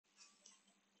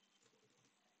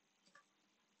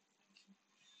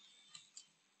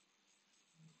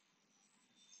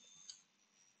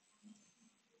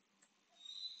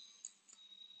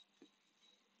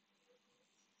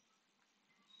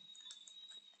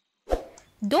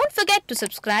Don't forget to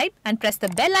subscribe and press the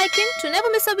bell icon to never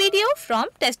miss a video from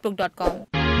testbook.com.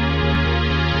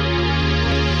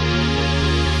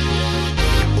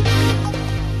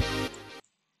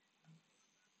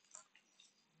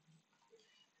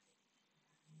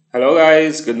 Hello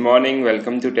guys, good morning,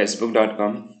 welcome to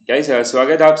टेक्स्टबुक.com। Guys,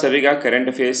 स्वागत है आप सभी का current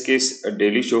affairs के इस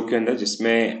daily show के अंदर,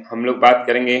 जिसमें हम लोग बात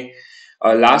करेंगे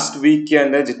लास्ट वीक के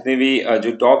अंदर जितने भी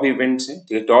जो टॉप इवेंट्स हैं,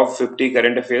 ठीक है, टॉप 50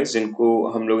 करंट अफेयर्स जिनको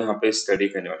हम लोग यहाँ पे स्टडी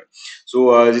करने वाले हैं।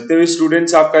 सो जितने भी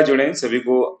स्टूडेंट्स आपका जुड़े हैं, सभी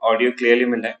को ऑडियो क्लियरली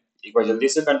मिल रहा है। एक बार जल्दी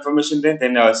से कंफर्मेशन दें,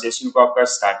 देन सेशन को आपका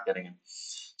स्टार्ट करेंगे।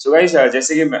 सो गाइस,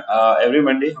 जैसे कि एवरी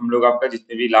मंडे हम लोग आपका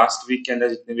जितने भी लास्ट वीक के अंदर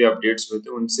जितने भी अपडेट्स हुए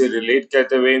थे उनसे रिलेट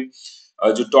करते हुए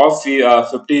जो टॉप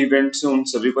 50 इवेंट्स हैं उन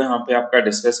सभी को यहाँ पे आपका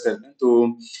डिस्कस करते हैं।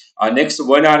 तो नेक्स्ट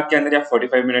 1 आवर के अंदर या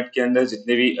 45 मिनट के अंदर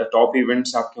जितने भी टॉप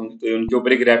इवेंट्स आपके होंगे तो उनके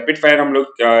ऊपर एक रैपिड फायर हम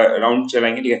लोग राउंड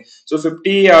चलाएंगे, ठीक है। सो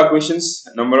 50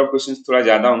 क्वेश्चंस, नंबर ऑफ क्वेश्चंस थोड़ा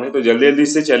ज्यादा होंगे, तो जल्दी जल्दी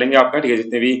से चलेंगे आपका, ठीक है।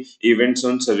 जितने भी इवेंट्स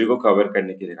उन सभी को कवर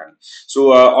करने के लिए।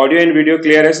 So audio and video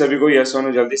clear है सभी को? यस और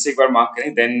नो जल्दी से एक बार मार्क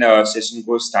करें, देन सेशन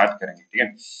को स्टार्ट करेंगे, ठीक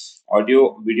है।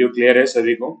 ऑडियो वीडियो क्लियर है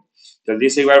सभी को? जल्दी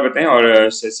से एक बार बताएं और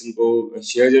सेशन को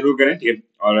शेयर जरूर करें, ठीक है।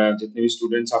 और जितने भी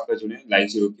स्टूडेंट्स आपका जुड़े लाइक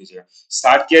जरूर कीजिएगा।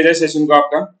 स्टार्ट किया जाए सेशन को,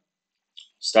 आपका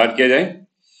स्टार्ट किया जाए।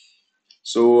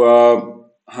 सो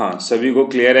हाँ, सभी को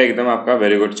क्लियर है एकदम आपका?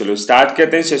 Very good. चलो स्टार्ट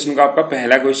करते हैं सेशन का। आपका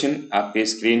पहला क्वेश्चन आपके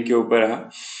स्क्रीन के ऊपर है।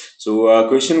 सो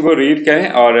क्वेश्चन को रीड करें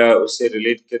और उससे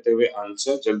रिलेट करते हुए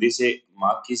आंसर जल्दी से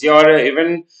मार्क कीजिए। और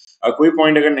इवन कोई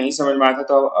पॉइंट अगर नहीं समझ में आता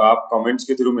तो आप कमेंट्स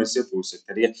के थ्रू मेरे से पूछ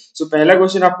सकते हैं, ठीक है। सो पहला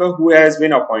क्वेश्चन आपका, who has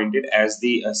been appointed as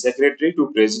the secretary to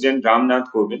president Ramnath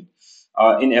Kovind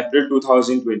इन अप्रैल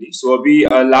 2020। सो अभी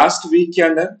लास्ट वीक के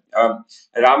अंदर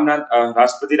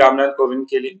राष्ट्रपति रामनाथ कोविंद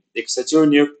के लिए एक सचिव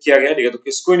नियुक्त किया गया, ठीक है। तो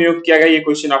किसको नियुक्त किया गया, ये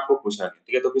क्वेश्चन आपको पूछा गया,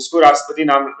 ठीक है। तो किसको राष्ट्रपति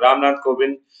रामनाथ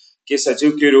कोविंद के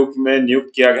सचिव के रूप में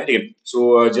नियुक्त किया गया, ठीक है।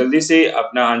 सो जल्दी से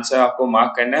अपना आंसर आपको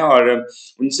मार्क करना है और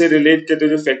उनसे रिलेट करते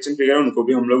जो फैक्ट्स एंड फिगर है उनको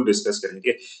भी हम लोग डिस्कस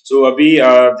करेंगे। सो अभी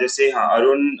जैसे हाँ,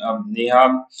 अरुण, नेहा,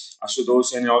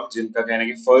 आशुतोष एंड ऑल, जिनका कहना है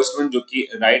कि फर्स्ट वन जो कि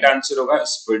राइट आंसर होगा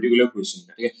इस पर्टिकुलर क्वेश्चन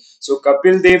का, ठीक है। सो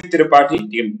कपिल देव त्रिपाठी,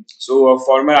 ठीक है। सो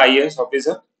farmer IAS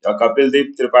officer Kapil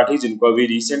Dev Tripathi, जिनको अभी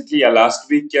रिसेंटली या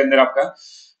लास्ट वीक के अंदर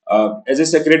आपका एज ए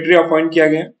सेक्रेटरी अपॉइंट किया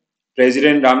गया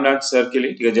प्रेसिडेंट रामनाथ सर के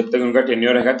लिए, ठीक है। जब तक उनका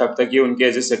टेन्योर रहेगा तब तक ये उनके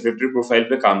एज ए सेक्रेटरी प्रोफाइल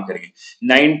पे काम करेंगे।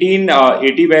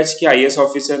 1980 बैच के आईएएस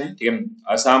ऑफिसर हैं, ठीक है,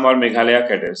 असम और मेघालय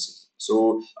कैडर से।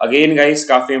 सो अगेन गाइस,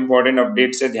 काफी इंपॉर्टेंट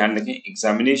अपडेट से ध्यान रखें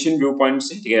एग्जामिनेशन व्यू पॉइंट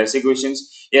से, ठीक है। ऐसे क्वेश्चंस,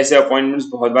 ऐसे अपॉइंटमेंट्स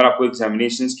बहुत बार आपको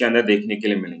एग्जामिनेशंस के अंदर देखने के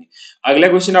लिए मिलेंगे। अगला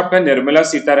क्वेश्चन आपका, Nirmala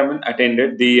Sitharaman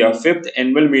attended the 5th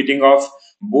annual meeting of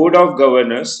Board of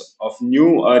Governors of New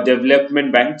Development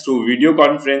Bank through video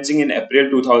conferencing in April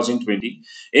 2020.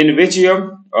 In which year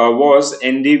was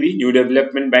NDB New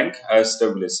Development Bank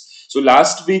established? So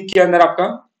last week के अंदर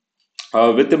आपका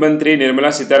वित्त मंत्री Nirmala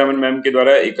Sitharaman ma'am के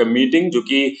द्वारा एक meeting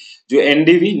जो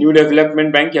NDB new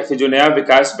development bank या फिर जो नया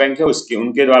विकास बैंक है उसके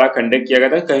उनके द्वारा कंडक्ट किया गया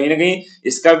था। कहीं ना कहीं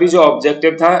इसका भी जो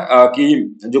ऑब्जेक्टिव था कि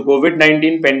जो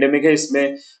कोविड-19 पेंडेमिक है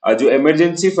इसमें जो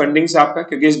इमरजेंसी फंडिंग से आपका,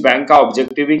 क्योंकि इस बैंक का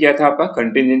ऑब्जेक्टिव भी क्या था आपका,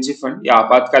 कंटिजेंसी फंड या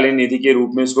आपातकालीन निधि के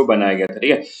रूप में इसको बनाया गया था,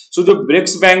 ठीक है। सो जो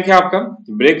ब्रिक्स बैंक है आपका,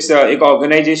 ब्रिक्स एक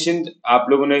ऑर्गेनाइजेशन, आप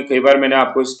लोगों ने कई बार मैंने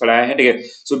आपको पढ़ाया है, ठीक है।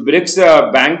 सो ब्रिक्स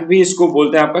बैंक भी इसको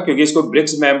बोलते हैं आपका, क्योंकि इसको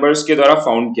ब्रिक्स मेंबर्स के द्वारा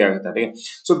फाउंड किया गया था, ठीक है।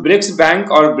 सो ब्रिक्स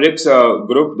बैंक और ब्रिक्स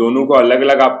ग्रुप दोनों को अलग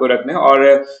अलग आपको रखना है। और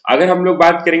अगर हम लोग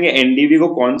बात करेंगे एनडीबी को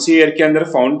कौन सी ईयर के अंदर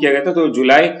फाउंड किया गया था, तो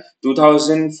जुलाई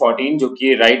 2014 जो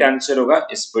कि राइट आंसर होगा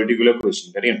इस पर्टिकुलर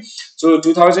क्वेश्चन का, ठीक है। सो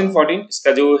 2014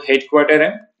 इसका जो हेडक्वार्टर है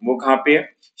वो कहाँ पे है,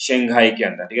 शंघाई के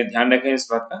अंदर, ठीक है। ध्यान रखें इस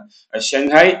बात का,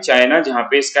 शंघाई चाइना, जहां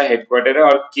पे इसका हेडक्वार्टर है।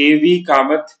 और केवी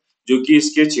कामत जो कि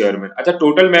इसके चेयरमैन। अच्छा,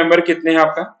 टोटल मेंबर कितने हैं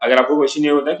आपका, अगर आपको क्वेश्चन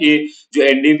ये होता है कि जो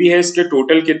एनडीबी है इसके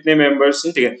टोटल कितने मेंबर्स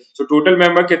हैं, ठीक है। सो टोटल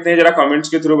मेंबर कितने हैं जरा कमेंट्स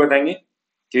के थ्रू बताएंगे,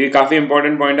 क्योंकि काफी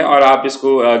इंपॉर्टेंट पॉइंट है और आप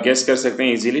इसको गेस कर सकते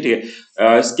हैं इजीली, ठीक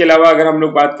है। इसके अलावा अगर हम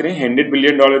लोग बात करें, $100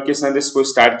 बिलियन के साथ इसको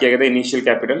स्टार्ट किया गया था इनिशियल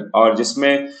कैपिटल, और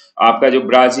जिसमें आपका जो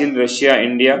Brazil, Russia,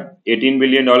 India $18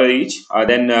 billion each.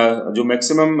 Then जो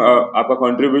मैक्सिमम आपका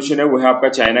कंट्रीब्यूशन है वो है आपका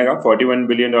चाइना का $41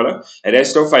 billion,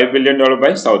 rest of $5 billion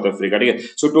bye south Africa, ठीक है।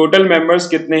 सो टोटल मेंबर्स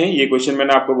कितने हैं ये क्वेश्चन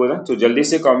मैंने आपको बोला, तो जल्दी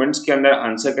से कमेंट्स के अंदर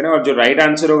आंसर करें। और जो राइट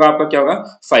आंसर होगा आपका क्या होगा,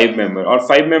 5 मेंबर। और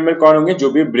 5 मेंबर कौन होंगे, जो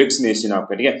भी ब्रिक्स नेशन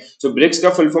आपका, ठीक है। सो ब्रिक्स का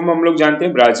फुल फॉर्म हम लोग जानते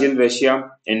हैं, Brazil, Russia,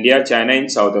 India, China and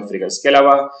south Africa. इसके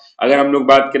अलावा अगर हम लोग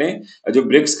बात करें, जो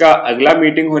ब्रिक्स का अगला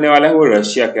मीटिंग होने वाला है वो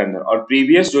रशिया के अंदर, और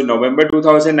प्रीवियस जो नवंबर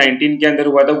 2019 के अंदर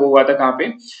हुआ था वो हुआ था कहाँ पे,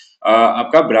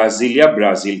 आपका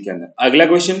ब्राजील के अंदर। अगला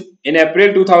question, in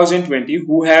April 2020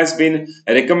 who has been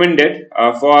recommended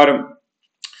for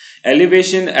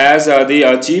elevation as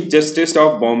the chief justice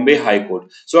of Bombay high court.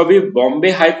 सो अभी बॉम्बे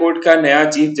हाई कोर्ट का नया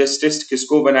चीफ जस्टिस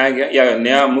किसको बनाया गया, या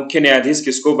नया मुख्य न्यायाधीश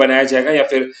किसको बनाया जाएगा, या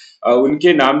फिर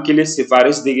उनके नाम के लिए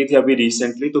सिफारिश दी गई थी अभी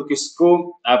रिसेंटली, तो किसको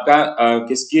आपका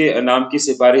किसके नाम की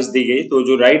सिफारिश दी गई? तो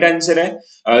जो राइट आंसर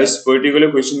है इस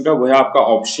पर्टिकुलर क्वेश्चन का वो है आपका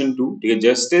ऑप्शन 2, ठीक है,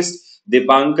 जस्टिस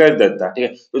दीपांकर दत्ता। ठीक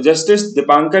है, तो जस्टिस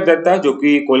दीपांकर दत्ता जो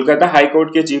कि कोलकाता हाई कोर्ट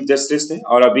के चीफ जस्टिस थे,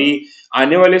 और अभी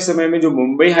आने वाले समय में जो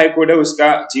मुंबई हाई कोर्ट है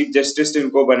उसका चीफ जस्टिस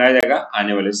इनको बनाया जाएगा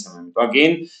आने वाले समय में। तो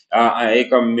अगेन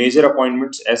एक मेजर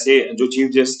अपॉइंटमेंट, ऐसे जो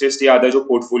चीफ जस्टिस या अदर जो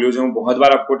पोर्टफोलियोज है वो बहुत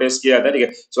बार आपको टेस्ट किया जाता है। ठीक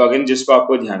है, सो अगेन जिसको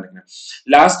आपको ध्यान रखना है,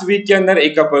 लास्ट वीक के अंदर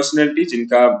एक पर्सनैलिटी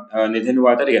जिनका निधन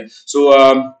हुआ था। ठीक है, सो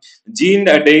जीन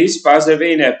डेइस पास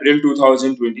अवे इन अप्रैल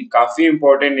 2020। काफी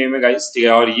इंपॉर्टेंट नेम है गाइस, ठीक है,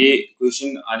 और ये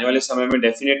क्वेश्चन आने वाले समय में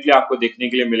डेफिनेटली आपको देखने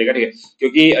के लिए मिलेगा। ठीक है,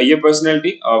 क्योंकि ये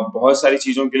पर्सनैलिटी बहुत सारी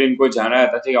चीजों के लिए इनको जाना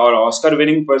जाता है, ठीक है, और ऑस्कर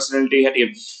विनिंग पर्सनैलिटी है। ठीक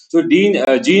है, तो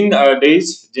जीन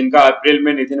डेइस जिनका अप्रैल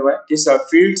में निधन हुआ है, किस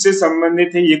फील्ड से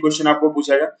संबंधित है, ये क्वेश्चन आपको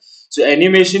पूछा गया। सो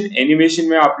एनिमेशन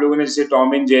में आप लोगों ने जैसे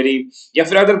टॉम एंड जेरी या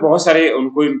फिर अदर बहुत सारे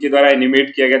उनको इनके द्वारा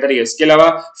एनिमेट किया गया था। ठीक है, इसके अलावा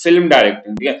फिल्म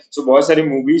डायरेक्टिंग, ठीक है, सो बहुत सारी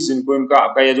मूवीज जिनको इनका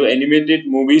आपका ये जो एनिमेटेड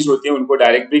मूवीज होती है उनको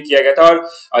डायरेक्ट भी किया गया था,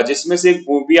 और जिसमें से एक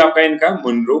मूवी आपका इनका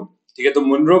मुनरो। ठीक है, तो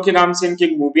मुनरो के नाम से इनकी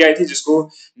एक मूवी आई थी जिसको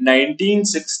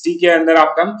 1960 के अंदर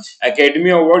आपका एकेडमी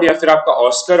अवार्ड या फिर आपका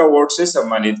ऑस्कर अवार्ड से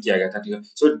सम्मानित किया गया था। ठीक है,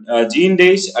 सो जीन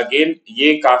डेइस अगेन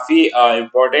ये काफी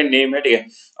इंपॉर्टेंट नेम है। ठीक है,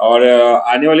 और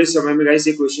आने वाले समय में गाइस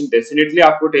ये क्वेश्चन डेफिनेटली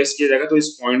आपको टेस्ट किया जाएगा, तो इस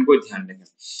पॉइंट को ध्यान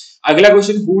रखें। अगला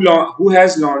question, who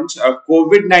has launch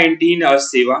Covid 19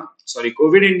 सेवा, सॉरी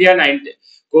कोविड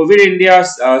इंडिया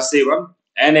सेवा,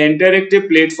 an interactive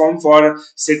platform for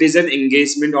citizen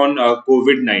engagement on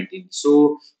COVID-19। So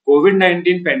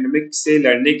COVID-19 pandemic से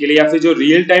लड़ने के लिए या फिर जो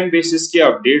रियल टाइम बेसिस के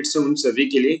अपडेट्स हैं उन सभी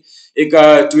के लिए एक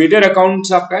ट्विटर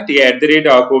अकाउंट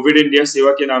आपका कोविड इंडिया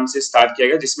सेवा के नाम से स्टार्ट किया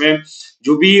गया, जिसमें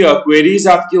जो भी क्वेरीज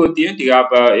आपकी होती है, ठीक है,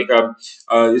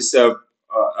 आप इस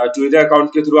ट्विटर अकाउंट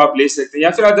के थ्रू आप ले सकते हैं, या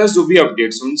फिर अदर्स जो भी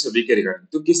अपडेट्स उन सभी के रिगार्डिंग।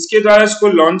 तो किसके द्वारा इसको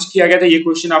लॉन्च किया गया था, ये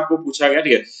क्वेश्चन आपको पूछा गया।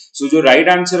 ठीक है, सो जो राइट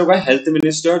आंसर होगा health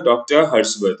minister doctor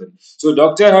Harshvardhan. So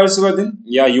doctor Harshvardhan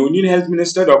या union health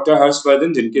minister doctor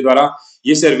Harshvardhan जिनके द्वारा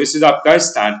ये सर्विसेज आपका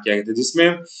स्टार्ट किया गया था,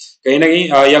 जिसमें कहीं ना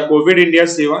कहीं या कोविड इंडिया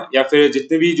सेवा या फिर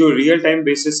जितने भी जो रियल टाइम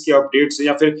बेसिस के अपडेट्स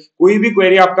या फिर कोई भी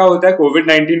क्वेरी आपका होता है कोविड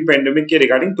 19 पेंडेमिक के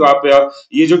रिगार्डिंग, तो आप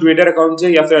ये जो ट्विटर अकाउंट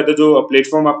है या फिर अदर जो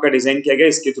प्लेटफॉर्म आपका डिजाइन किया गया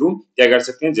इसके थ्रू क्या कर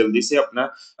सकते हैं, जल्दी से अपना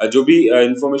जो भी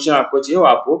इंफॉर्मेशन आपको चाहिए वो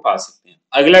आपको पा सकते हैं।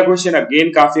 अगला क्वेश्चन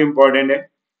अगेन काफी इंपॉर्टेंट है,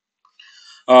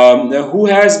 who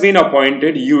has been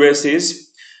appointed USA's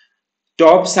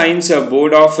top science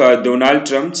board of Donald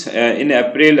Trump in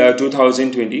April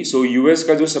 2020। So US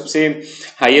का जो सबसे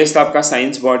हाईएस्ट आपका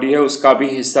साइंस बॉडी है उसका भी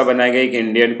हिस्सा बनाया गया एक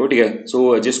इंडियन को। ठीक है,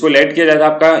 सो जिसको लेड किया जाता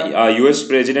है आपका यूएस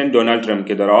प्रेसिडेंट डोनाल्ड ट्रम्प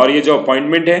के द्वारा, और ये जो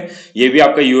अपॉइंटमेंट है ये भी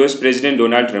आपका यूएस प्रेसिडेंट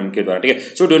डोनाल्ड ट्रम्प के द्वारा। ठीक है,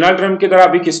 सो डोनाल्ड ट्रम्प के द्वारा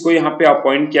अभी किसको यहाँ पे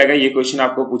अपॉइंट किया गया, ये क्वेश्चन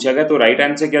आपको पूछा गया। तो राइट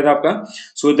आंसर क्या था आपका,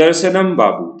 सुदर्शनम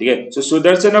बाबू। ठीक है, सो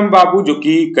सुदर्शनम बाबू जो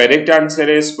कि करेक्ट आंसर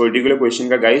है इस पर्टिकुलर क्वेश्चन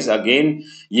का गाइस। अगेन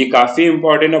ये काफी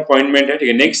इंपॉर्टेंट अपॉइंटमेंट है। ठीक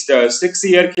है, नेक्स्ट 6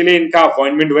 ईयर के लिए इनका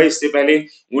अपॉइंटमेंट हुआ। इससे पहले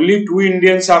ओनली 2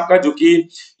 इंडियंस आपका जो कि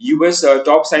यूएस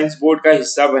टॉप साइंस बोर्ड का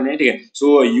हिस्सा बने। ठीक है,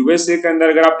 सो यूएसए के अंदर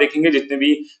अगर आप देखेंगे जितने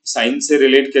भी साइंस से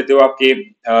रिलेट करते हो आपके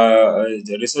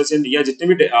रिसर्च या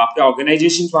जितने भी आपके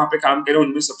ऑर्गेनाइजेशन वहां पे काम कर रहे हैं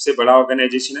उनमें सबसे बड़ा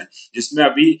ऑर्गेनाइजेशन है जिसमें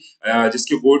अभी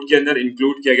जिसके बोर्ड के अंदर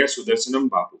इंक्लूड किया गया सुदर्शनम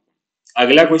बाबू।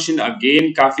 अगला क्वेश्चन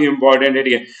अगेन काफी इंपॉर्टेंट है।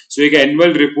 ठीक है, सो एक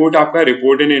एनुअल रिपोर्ट आपका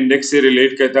रिपोर्ट एंड इंडेक्स से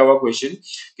रिलेट करता हुआ क्वेश्चन,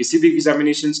 किसी भी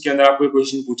एग्जामिनेशंस के अंदर आपको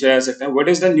क्वेश्चन पूछा जा सकता है। What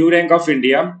is the new rank of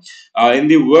India in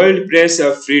the world press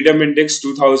freedom index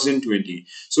 2020।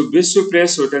 सो विश्व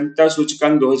प्रेस स्वतंत्रता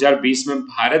सूचकांक 2020 में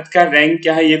भारत का रैंक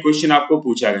क्या है, ये क्वेश्चन आपको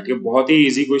पूछा गया। ठीक है, बहुत ही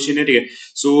इजी क्वेश्चन है। ठीक है,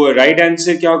 सो राइट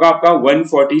आंसर क्या होगा आपका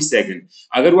 142।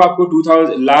 अगर वो आपको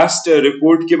 2000 लास्ट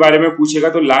रिपोर्ट के बारे में पूछेगा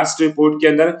तो लास्ट रिपोर्ट के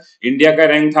अंदर इंडिया का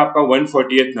रैंक था आपका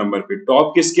 148 नंबर पे।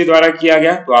 टॉप किसके द्वारा किया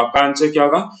गया, तो आपका आंसर क्या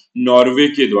होगा, नॉर्वे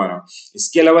के द्वारा।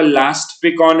 इसके अलावा लास्ट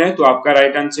पे कौन है, तो आपका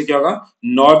राइट आंसर क्या होगा,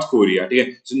 नॉर्थ कोरिया। ठीक है,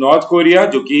 तो नॉर्थ कोरिया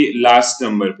जो कि लास्ट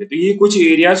नंबर पे। तो ये कुछ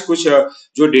एरियाज, कुछ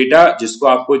जो डेटा जिसको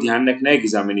आपको ध्यान रखना है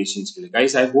एग्जामिनेशन के लिए।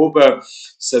 गाइस आई होप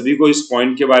सभी को इस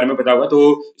पॉइंट के बारे में पता होगा।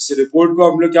 तो इस रिपोर्ट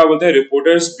को हम लोग क्या बोलते हैं,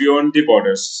 reporters beyond the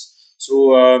borders. So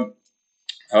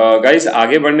guys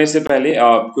आगे बढ़ने से पहले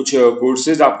कुछ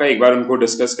कोर्सेज आपका एक बार उनको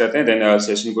डिस्कस करते हैं, देन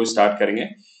सेशन को स्टार्ट करेंगे।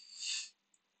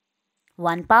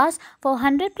 One pass for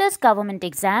 100+ government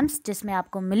exams, जिसमें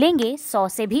आपको मिलेंगे 100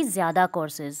 से भी ज़्यादा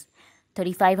कोर्सेज,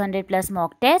 3500+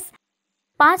 मॉक टेस्ट,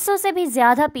 500 से भी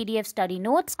ज़्यादा PDF स्टडी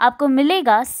नोट्स आपको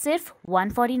मिलेगा सिर्फ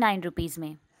 149 रुपीज़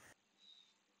में।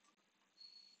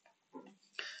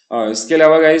 इसके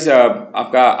अलावा गाइज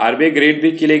आपका आरबीआई ग्रेड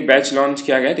बी के लिए एक बैच लॉन्च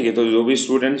किया गया, ठीक है। तो जो भी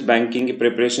स्टूडेंट्स बैंकिंग की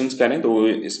प्रिपरेशन करें तो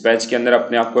इस बैच के अंदर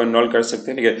अपने आप को एनरोल कर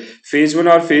सकते हैं, ठीक है। फेज 1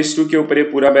 और फेज 2 के ऊपर ये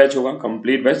पूरा बैच होगा,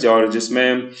 कंप्लीट बैच, और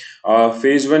जिसमें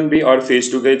फेज 1 भी और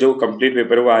फेज 2 के जो कंप्लीट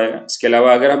पेपर वो आएगा। इसके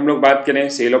अलावा अगर हम लोग बात करें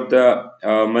सेल ऑफ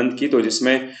द मंथ की, तो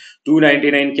जिसमें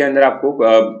 299 के अंदर आपको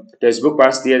टेक्स्ट बुक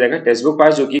पास दिया जाएगा। टेक्स्ट बुक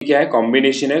पास जो कि क्या है,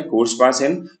 कॉम्बिनेशन है course pass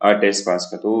and test pass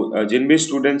का। तो जिन भी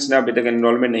स्टूडेंट्स ने अभी तक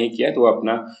एनरोलमेंट नहीं किया है तो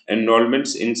अपना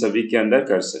एनरोलमेंट्स इन सभी के अंदर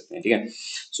कर सकते हैं, ठीक है।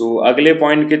 सो अगले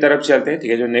पॉइंट की तरफ चलते हैं,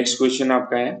 ठीक है। जो नेक्स्ट क्वेश्चन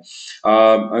आपका है,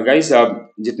 गाइस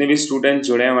जितने भी स्टूडेंट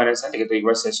जुड़े हैं हमारे साथ, ठीक है, तो एक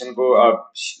बार सेशन को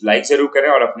लाइक जरूर करें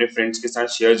और अपने फ्रेंड्स के साथ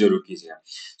शेयर जरूर कीजिएगा।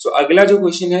 सो अगला जो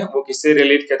क्वेश्चन है वो किससे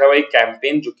रिलेट करता है, वो एक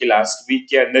कैंपेन जो कि लास्ट वीक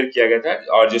के अंदर किया गया था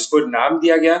और जिसको नाम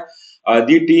दिया गया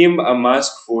दी टीम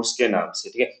मास्क फोर्स के नाम से,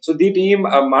 ठीक है। सो दी team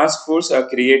mask force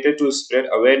created to spread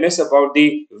awareness about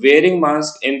the wearing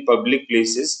mask in public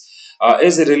places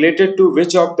is related to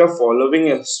which of the following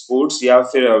sports या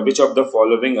फिर which of the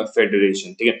following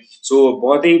federation, ठीक है। सो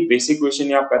बहुत ही बेसिक क्वेश्चन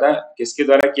ये आपका था, किसके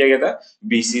द्वारा किया गया था,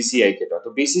 बीसीसीआई के द्वारा।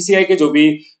 तो बीसीसीआई के जो भी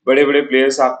बड़े बड़े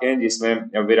प्लेयर्स आपके हैं,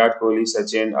 जिसमें विराट कोहली,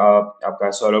 सचिन, आपका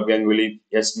सौरभ गांगुली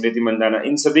या स्मृति मंदाना,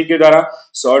 इन सभी के द्वारा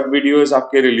शॉर्ट वीडियोस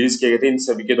आपके रिलीज किए गए थे, इन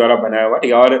सभी के द्वारा बनाया हुआ,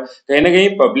 ठीक है। और कहीं ना कहीं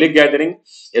पब्लिक गैदरिंग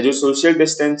या जो सोशल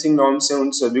डिस्टेंसिंग नॉर्म्स है उन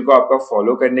सभी को आपका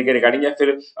फॉलो करने के रिगार्डिंग या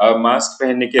फिर मास्क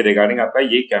पहनने के रिगार्डिंग आपका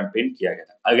ये कैंपेन किया गया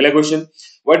था। अगला question,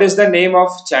 what is the name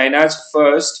of China's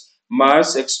first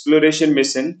Mars exploration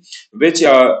mission which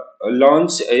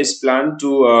launch is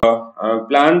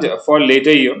planned for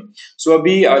letter year. सो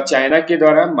अभी चाइना के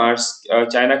द्वारा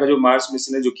चाइना का जो मार्स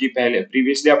मिशन है, जो कि पहले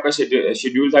प्रीवियसली आपका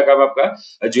शेड्यूल था कब,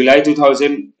 आपका जुलाई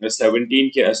 2017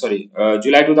 के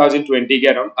जुलाई 2020 के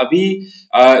अराउंड। अभी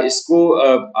इसको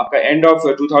आपका एंड ऑफ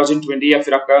 2020 या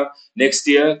फिर आपका नेक्स्ट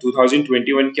ईयर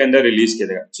 2021 के अंदर रिलीज किया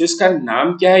जाएगा। सो इसका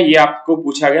नाम क्या है ये आपको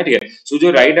पूछा गया, ठीक है। सो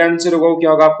जो राइट आंसर होगा वो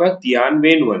क्या होगा आपका,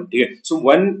 तियानवेन-1, ठीक है। सो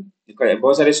 1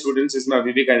 बहुत सारे स्टूडेंट्स इसमें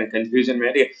अभी भी कंफ्यूजन में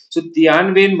है, ठीक है। सो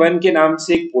तियानवेन-1 के नाम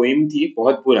से एक पोइम थी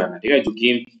बहुत पुराना, ठीक है, जो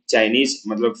कि चाइनीज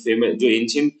मतलब फेमस जो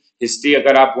एंशिएंट हिस्ट्री,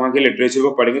 अगर आप वहां के लिटरेचर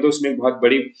को पढ़ेंगे तो उसमें एक बहुत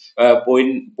बड़ी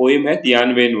पोइम है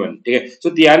तियानवेन-1, ठीक है। सो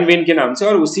तियानवेन के नाम से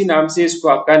और उसी नाम से इसको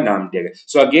आपका नाम दिया गया।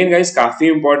 सो अगेन गाइस काफी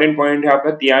इंपॉर्टेंट पॉइंट है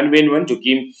आपका तियानवेन-1, जो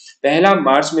कि पहला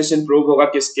मार्स मिशन प्रोब होगा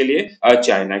किसके लिए,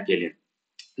 चाइना के लिए।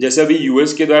 जैसे अभी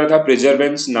यूएस के द्वारा था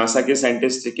प्रिजर्वेंस, नासा के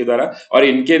साइंटिस्ट के द्वारा, और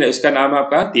इनके इसका नाम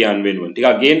आपका तियानवेन-1, ठीक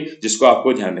है। अगेन जिसको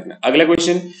आपको ध्यान रखना। अगला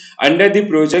question, under the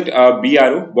project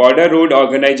BRO border road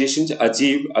organisations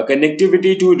achieve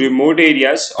connectivity to remote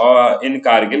areas in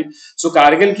Kargil. सो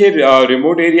कारगिल के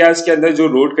रिमोट एरियाज के अंदर जो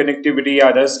रोड कनेक्टिविटी या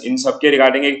अदर्स इन सबके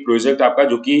रिगार्डिंग एक प्रोजेक्ट आपका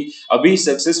जो कि अभी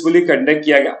सक्सेसफुली कंडक्ट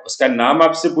किया गया, उसका नाम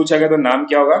आपसे पूछा गया तो नाम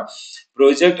क्या होगा,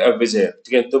 प्रोजेक्ट विजय,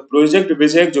 ठीक है। तो प्रोजेक्ट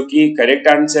विजय जो कि करेक्ट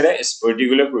आंसर है इस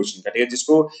पर्टिकुलर क्वेश्चन का, ठीक है,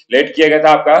 जिसको लेट किया गया था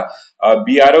आपका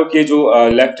बीआरओ के जो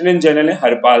लेफ्टिनेंट जनरल है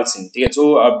हरपाल सिंह, ठीक है।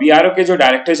 तो बीआरओ के जो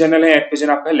डायरेक्टर जनरल है एट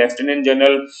प्रेजेंट आपका लेफ्टिनेंट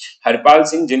जनरल हरपाल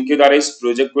सिंह, जिनके द्वारा इस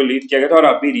प्रोजेक्ट को लीड किया गया था और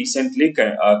अभी रिसेंटली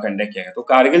कंडक्ट किया गया। तो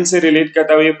कारगिल से रिलेट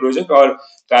करता हुआ ये प्रोजेक्ट और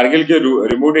कारगिल के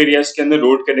रिमोट एरियाज के अंदर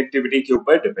रोड कनेक्टिविटी के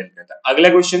ऊपर डिपेंड करता है। अगला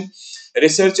question,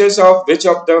 researchers of which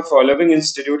of the following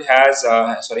institute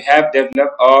have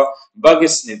developed a bug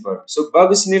sniffer। so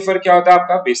bug sniffer क्या होता है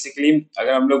आपका, बेसिकली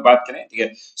अगर हम लोग बात करें, ठीक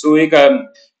है, सो एक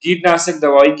कीटनाशक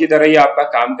दवाई की तरह ये आपका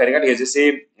काम करेगा, ठीक है।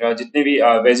 जैसे जितने भी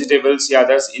वेजिटेबल्स या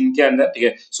अदर्स इनके अंदर, ठीक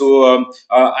है, सो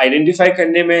आइडेंटिफाई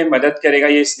करने में मदद करेगा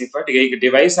ये स्निफर, ठीक है। एक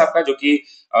डिवाइस आपका जो कि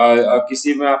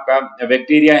किसी में आपका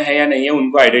बैक्टीरिया है या नहीं है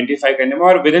उनको आइडेंटिफाई करने में,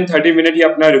 और विद इन 30 मिनट ये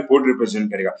अपना रिपोर्ट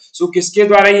रिप्रेजेंट करेगा। सो किसके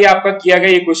द्वारा ये आपका किया गया,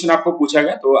 ये क्वेश्चन आपको पूछा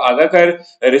गया। तो आगाकर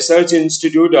रिसर्च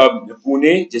इंस्टीट्यूट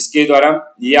पुणे, जिसके द्वारा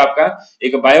ये आपका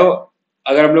एक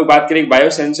अगर हम लोग बात करें बायो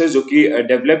सेंसर जो कि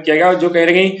डेवलप किया गया और जो कह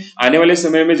रहे हैं आने वाले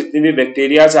समय में जितने भी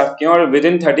बैक्टीरियाज आपके हैं और विद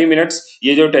इन 30 मिनट्स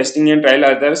ये जो टेस्टिंग एंड ट्रायल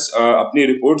अदर्स अपनी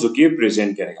रिपोर्ट जो कि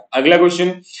प्रेजेंट करेगा। अगला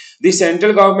question, the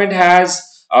central government has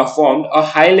formed a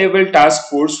high-level task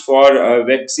force for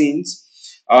vaccines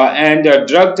and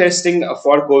drug testing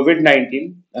for COVID-19.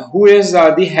 Who is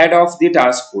the head of the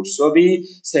task force? So अभी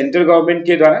central government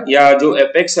के द्वारा या जो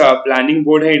एपेक्स प्लानिंग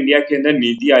बोर्ड है India के अंदर,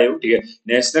 नीति आयोग, ठीक है,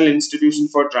 national institution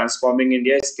for transforming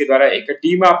India, इसके द्वारा एक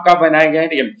टीम आपका बनाया गया है,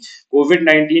 ठीक है,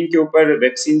 कोविड-19 के ऊपर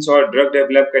वैक्सीन और ड्रग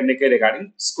डेवलप करने के रिगार्डिंग।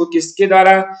 इसको किसके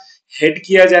द्वारा हेड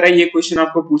किया जा रहा है ये क्वेश्चन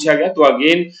आपको पूछा गया। तो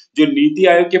अगेन जो नीति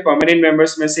आयोग के परमानेंट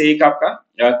मेंबर्स में से एक आपका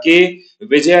के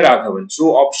विजय राघवन।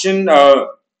 सो ऑप्शन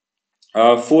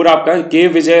 4 आपका के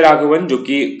विजय राघवन जो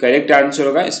कि करेक्ट आंसर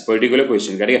होगा इस पर्टिकुलर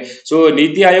क्वेश्चन का, ठीक है। सो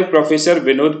नीति आयोग प्रोफेसर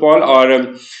विनोद पॉल और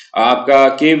आपका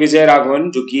के विजय राघवन,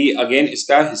 जो कि अगेन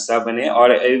इसका हिस्सा बने,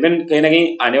 और इवन कहीं ना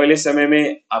कहीं आने वाले समय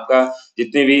में आपका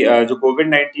जितने भी जो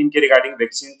कोविड-19 के रिगार्डिंग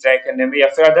वैक्सीन ट्राई करने में या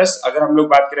फिर अदर्स, अगर हम लोग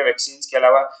बात करें वैक्सीन के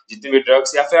अलावा जितने भी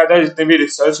ड्रग्स या फिर अदर जितने भी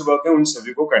रिसर्च वर्क है उन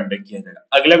सभी को कंडक्ट किया जाएगा।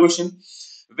 अगला question,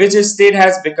 which state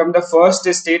has become the first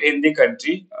state in the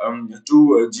country to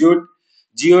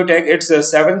geotag its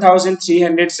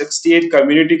 7,368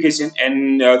 community kitchen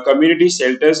and community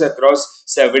shelters across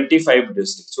 75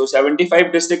 districts? So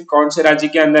 75 district कौन से राज्य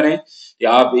के अंदर है,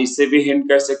 या आप इससे भी हिंट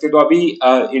कर सकते हो। तो अभी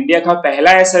इंडिया का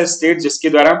पहला ऐसा स्टेट जिसके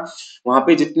द्वारा वहां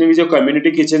पे जितने भी जो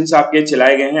कम्युनिटी किचन आपके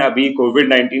चलाए गए हैं अभी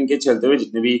कोविड-19 के चलते हुए,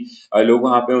 जितने भी लोग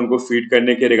वहां पे उनको फीड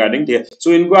करने के रिगार्डिंग, ठीक है,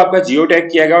 सो इनको आपका जियो टैग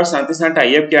किया गया और साथ ही साथ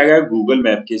टाई अप किया गया गूगल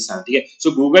मैप के साथ, ठीक है।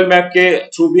 सो गूगल मैप के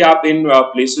थ्रू भी आप इन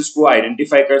प्लेसेस को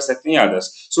आइडेंटिफाई कर सकते हैं अदर्स।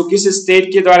 सो किस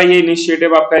स्टेट के द्वारा ये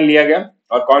इनिशिएटिव आपका लिया गया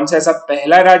और कौन सा ऐसा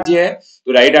पहला राज्य है,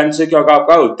 तो राइट आंसर क्या होगा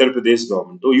आपका उत्तर प्रदेश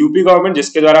गवर्नमेंट। तो यूपी गवर्नमेंट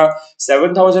जिसके द्वारा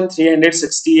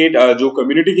 7,368 जो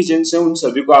कम्युनिटी किचन है उन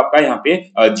सभी को आपका यहाँ पे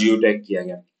जियो टैग किया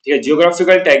गया, ठीक है।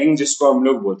 जियोग्राफिकल टैगिंग जिसको हम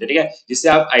लोग बोलते हैं, ठीक है, जिससे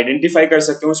आप आइडेंटिफाई कर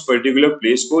सकते हो उस पर्टिकुलर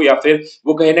प्लेस को, या फिर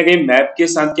वो कहीं ना कहीं मैप के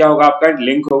साथ क्या होगा आपका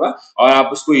लिंक होगा और आप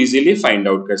उसको इजीली फाइंड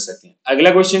आउट कर सकते हैं।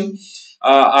 अगला question,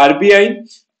 RBI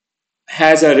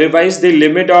has revised the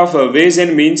limit of wage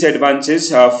and means advances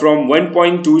from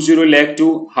 1.20 lakh to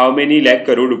how many lakh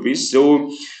crore rupees? So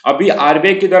अभी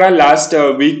आरबीआई के द्वारा लास्ट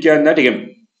वीक के अंदर, ठीक है,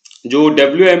 जो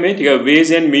WMA, ठीक है,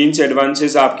 वेज एंड मीन्स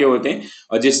एडवांसेस आपके होते हैं,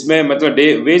 और जिसमें मतलब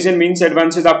वेज एंड मीन्स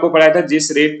एडवांसेस आपको पढ़ाया था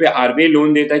जिस रेट पे आरबीआई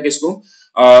लोन देता है किसको,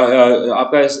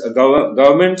 आपका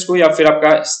गवर्नमेंट्स को या फिर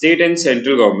आपका स्टेट एंड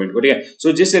सेंट्रल गवर्नमेंट को, ठीक है।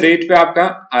 सो जिस रेट पे आपका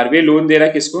आरबीआई लोन दे रहा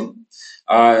है किसको,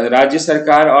 राज्य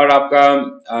सरकार और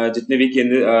आपका जितने भी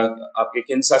केंद्र आपके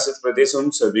केंद्र शासित प्रदेश उन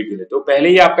सभी के लिए। तो पहले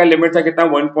ही आपका लिमिट था कितना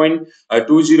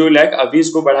 1.20 लाख, अभी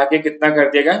इसको बढ़ा के कितना कर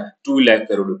दिएगा 2 lakh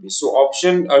crore rupees. So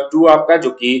option 2 आपका जो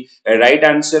कि राइट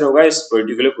आंसर होगा इस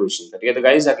पर्टिकुलर क्वेश्चन का, ठीक है। तो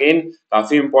गाइस अगेन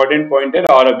काफी इंपॉर्टेंट पॉइंट है,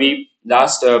 और अभी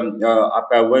लास्ट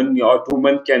आपका 1 और 2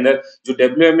 मंथ के अंदर जो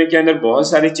WMA के अंदर बहुत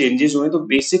सारे चेंजेस हुए, तो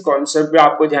बेसिक कॉन्सेप्ट पे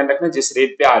आपको ध्यान रखना जिस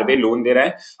रेट पे आरबीआई लोन दे रहा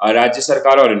है राज्य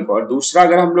सरकार और इनको। और दूसरा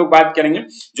अगर हम लोग बात करेंगे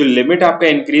जो लिमिट आपका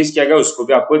इंक्रीज किया गया उसको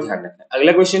भी आपको ध्यान रखना है।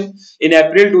 अगला question, in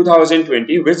April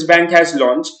 2020 which bank has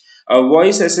launch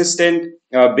voice assistant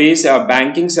based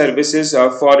banking services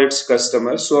for its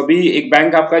customers? सो अभी एक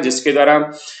बैंक आपका जिसके द्वारा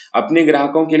अपने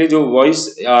ग्राहकों के लिए जो वॉइस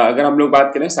अगर हम लोग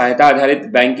बात करें सहायता आधारित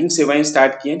बैंकिंग सेवाएं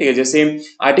स्टार्ट की हैं, ठीक है, जैसे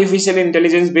आर्टिफिशियल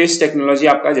इंटेलिजेंस बेस्ड टेक्नोलॉजी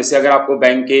आपका, जैसे अगर आपको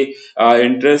बैंक के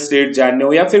इंटरेस्ट रेट जानने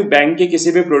हो या फिर बैंक के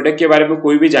किसी भी प्रोडक्ट के बारे में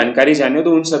कोई भी जानकारी जाननी हो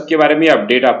तो उन सब के बारे में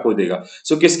अपडेट आपको देगा।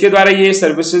 सो किसके द्वारा ये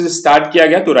सर्विसेज स्टार्ट किया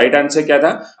गया, तो राइट आंसर क्या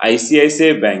था,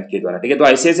 आईसीआईसीआई बैंक के द्वारा, ठीक है। तो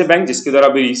आईसीआईसीआई बैंक जिसके द्वारा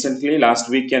अभी रिसेंटली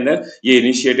लास्ट वीक के अंदर ये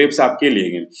इनिशिएटिव्स आपके लिए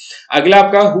गए। अगला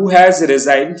आपका, who has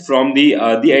रिजाइन्ड from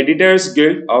the editors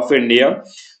guild of India?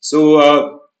 So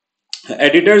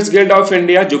editors guild of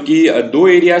India जो कि 2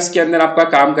 एरियाज के अंदर आपका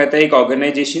काम करता है, एक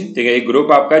ऑर्गेनाइजेशन, ठीक है, एक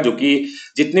ग्रुप आपका जो कि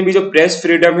जितने भी जो प्रेस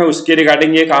फ्रीडम है उसके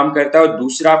रिगार्डिंग ये काम करता है, और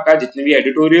दूसरा आपका जितने भी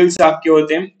एडिटोरियल्स आपके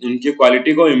होते हैं उनकी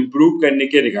क्वालिटी को इंप्रूव करने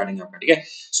के रिगार्डिंग आपका, ठीक है।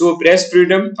 सो प्रेस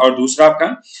फ्रीडम और दूसरा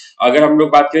आपका अगर हम लोग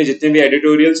बात करें जितने भी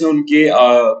एडिटोरियल्स हैं उनके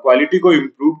क्वालिटी को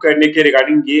इंप्रूव करने के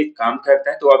रिगार्डिंग ये काम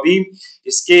करता है। तो अभी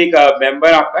इसके एक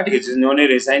मेंबर आपका, ठीक है, जिन्होंने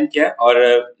रिजाइन किया और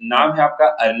नाम है आपका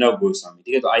अर्नब गोस्वामी,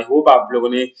 ठीक है। तो आई होप आप लोगों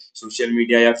ने सोशल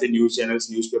मीडिया या फिर न्यूज चैनल्स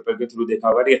न्यूज़पेपर के थ्रू देखा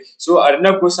होगा, ठीक है। सो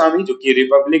अर्नब गोस्वामी जो कि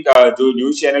रिपब्लिक जो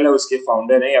न्यूज चैनल है उसके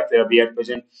फाउंडर है या फिर अभी एट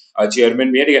प्रेजेंट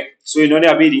चेयरमैन भी है, ठीक है। सो इन्होंने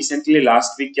अभी रिसेंटली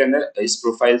लास्ट वीक के अंदर इस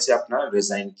प्रोफाइल से अपना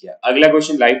रिजाइन किया। अगला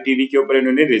क्वेश्चन, लाइव टीवी के ऊपर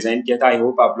इन्होंने रिजाइन किया था, आई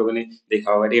होप आप लोगों ने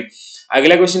देखा होगा, ठीक है।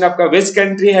 अगला क्वेश्चन आपका, which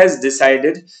country has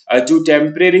decided to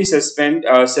temporary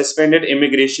suspended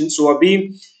immigration? सो अभी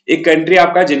एक कंट्री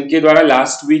आपका जिनके द्वारा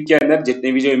लास्ट वीक के अंदर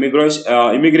जितने भी जो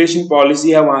इमिग्रेशन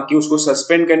पॉलिसी है वहां की उसको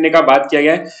सस्पेंड करने का बात किया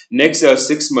गया है नेक्स्ट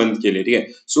 6 मंथ के लिए, ठीक है।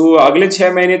 सो अगले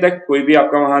 6 महीने तक कोई भी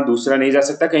आपका वहां दूसरा नहीं जा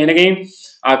सकता, कहीं ना कहीं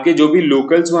आपके जो भी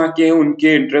लोकल्स वहां के हैं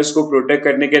उनके इंटरेस्ट को प्रोटेक्ट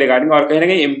करने के रिगार्डिंग, और कहीं ना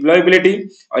कहीं एम्प्लॉयबिलिटी,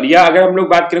 और या अगर हम लोग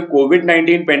बात करें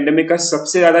कोविड-19 पेंडेमिक का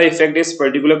सबसे ज्यादा इफेक्ट इस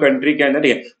पर्टिकुलर कंट्री के अंदर,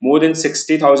 ठीक है, more than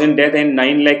 60,000 death and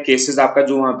 9 lakh cases आपका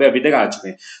जो वहां पे अभी तक आ चुके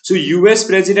हैं। So US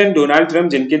president Donald Trump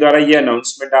जिनके द्वारा ये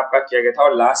अनाउंसमेंट आपका किया गया था,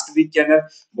 और लास्ट वीक के अंदर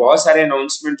बहुत सारे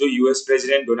अनाउंसमेंट जो यूएस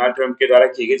प्रेसिडेंट डोनाल्ड ट्रंप के द्वारा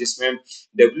किए गए जिसमें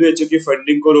WHO की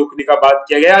फंडिंग को रोकने का बात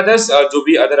किया गया, अदर्स जो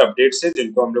भी अदर अपडेट्स है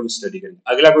जिनको हम लोग स्टडी करेंगे।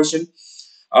 अगला question,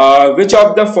 which of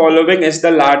the following is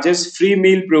the largest free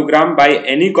meal program by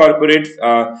any corporate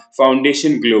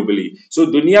foundation globally? So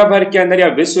दुनिया भर के अंदर या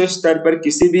विश्व स्तर पर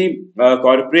किसी भी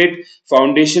कॉर्पोरेट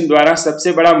फाउंडेशन द्वारा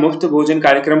सबसे बड़ा मुफ्त भोजन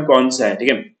कार्यक्रम कौन सा है, ठीक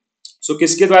है। सो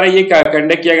किसके द्वारा ये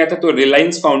कंडक्ट किया गया था? तो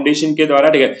रिलायंस फाउंडेशन के द्वारा,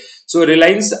 ठीक है। सो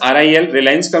रिलायंस RIL,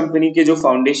 रिलायंस कंपनी के जो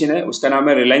फाउंडेशन है उसका नाम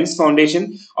है रिलायंस फाउंडेशन,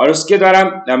 और उसके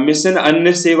द्वारा मिशन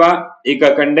अन्न सेवा एक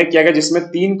कंडक्ट किया गया जिसमें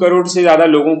 3 करोड़ से ज्यादा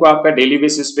लोगों को आपका डेली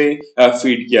बेसिस पे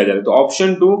फीड किया जा रहा है। तो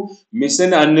ऑप्शन 2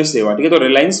 मिशन अन्न सेवा, ठीक है। तो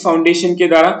रिलायंस फाउंडेशन के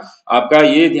द्वारा आपका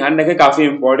ये ध्यान रखें, काफी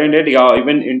इंपॉर्टेंट है, ठीक है।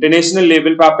 इवन इंटरनेशनल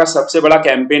लेवल पे आपका सबसे बड़ा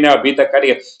कैंपेन है अभी तक का, ठीक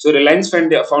है। सो रिलायंस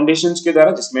फाउंडेशन के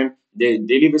द्वारा जिसमें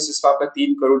डेली बेसिस पे आपका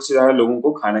 3 करोड़ से ज्यादा लोगों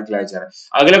को खाना खिलाया जा रहा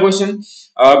है। अगला question,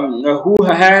 who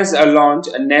has launch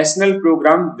national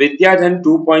programme विद्याधन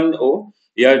 2.0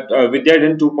 या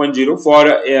विद्याधन 2.0 for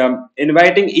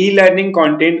inviting e-learning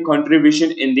content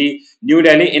contribution in the new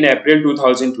Delhi in April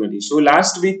 2020। So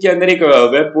last week के अंदर एक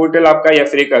वेब पोर्टल आपका या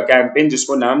फिर एक कैंपेन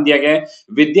जिसको नाम दिया गया है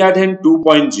विद्याधन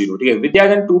 2.0, ठीक है।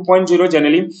 विद्याधन 2.0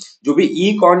 जनरली जो भी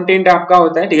ई कंटेंट आपका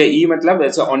होता है, ठीक है, ई मतलब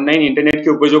ऐसे ऑनलाइन इंटरनेट के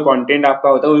ऊपर जो कंटेंट आपका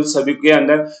होता है उस सभी के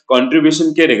अंदर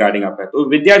कंट्रीब्यूशन के रिगार्डिंग आपका है। तो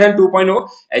विद्याधन 2.0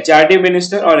 HRD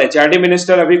मिनिस्टर, और HRD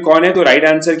मिनिस्टर अभी कौन है? तो राइट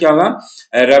आंसर क्या होगा?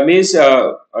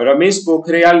 रमेश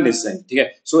पोखरियाल निशंक, ठीक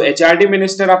है। सो HRD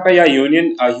मिनिस्टर आपका या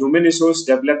union human resource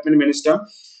development minister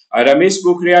Ramesh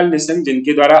Pokhriyal Nishank,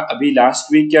 जिनके द्वारा अभी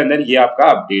लास्ट वीक के अंदर ये आपका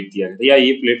अपडेट दिया गया या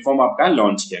ये प्लेटफॉर्म आपका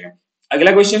लॉन्च किया गया।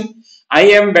 अगला क्वेश्चन,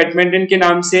 IM बैडमिंटन के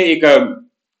नाम से एक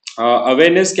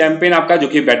अवेयरनेस कैंपेन आपका जो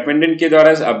कि बैडमिंटन के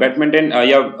द्वारा बैडमिंटन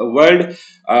या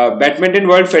बैडमिंटन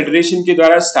वर्ल्ड फेडरेशन के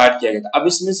द्वारा स्टार्ट किया गया था। अब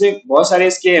इसमें से बहुत सारे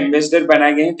इसके एम्बेसडर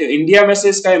बनाए गए हैं, तो इंडिया में से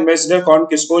इसका एम्बेसडर कौन,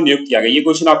 किसको नियुक्त किया गया, ये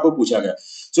क्वेश्चन आपको पूछा गया।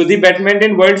 सो दी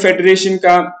बैडमिंटन वर्ल्ड फेडरेशन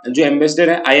का जो एम्बेसडर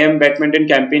है IM बैडमिंटन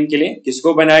कैंपेन के लिए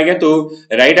किसको बनाया गया? तो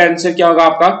राइट आंसर क्या होगा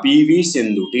आपका? PV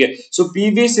सिंधु, ठीक है। सो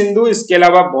PV सिंधु, इसके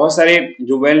अलावा बहुत सारे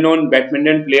जो वेल नोन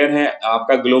बैडमिंटन प्लेयर हैं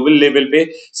आपका ग्लोबल लेवल पे,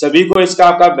 सभी को इसका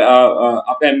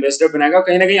आपका एम्बेसडर बनाएगा।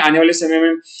 कहीं ना कहीं आने वाले समय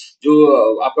में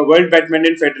जो आपका वर्ल्ड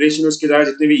बैडमिंटन फेडरेशन उसके द्वारा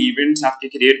जितने भी इवेंट्स आपके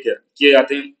क्रिएट किए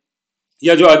जाते हैं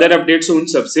या जो अदर अपडेट्स उन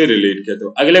सबसे रिलेट किया।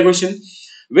 तो अगला question,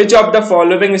 which of the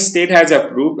following state has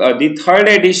approved the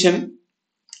third edition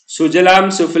Sujalam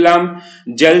सुफलाम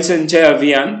जल संचय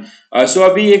अभियान? सो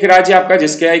अभी एक राज्य आपका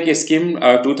जिसका एक स्कीम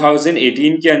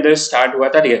 2018 के अंदर स्टार्ट हुआ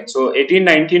था, ठीक है। सो 18,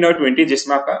 19 और 20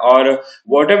 जिसमें आपका और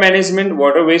water management,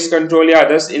 water waste control या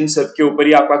अदर्स, इन सब के ऊपर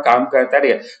ही आपका काम करता है,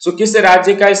 ठीक है। सो किस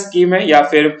राज्य का स्कीम है, या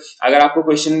फिर अगर आपको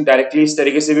क्वेश्चन डायरेक्टली इस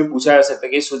तरीके से भी पूछा जा सकता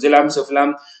है कि सुजलाम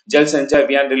सुफलाम जल संचय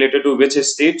अभियान रिलेटेड टू विच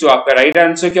स्टेट? जो आपका राइट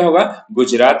आंसर क्या होगा?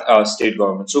 Gujarat state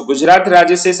government. सो गुजरात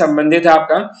राज्य से संबंधित है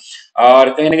आपका, और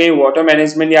कहीं ना कहीं वाटर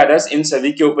मैनेजमेंट या अदर्स इन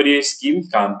सभी के ऊपर ये स्कीम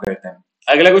काम करता है।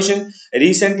 अगला question,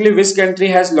 recently which country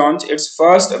has launch its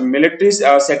first military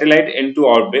satellite into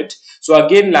orbit? So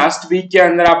again last week के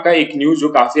अंदर आपका एक न्यूज जो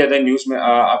काफी ज्यादा न्यूज में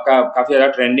आपका काफी ज्यादा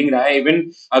ट्रेंडिंग रहा है। इवन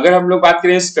अगर हम लोग बात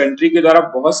करें इस कंट्री के द्वारा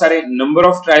बहुत सारे नंबर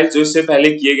ऑफ ट्रायल्स जो इससे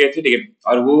पहले किए गए थे, ठीक है,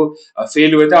 और वो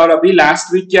फेल हुए थे, और अभी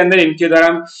लास्ट वीक के अंदर इनके द्वारा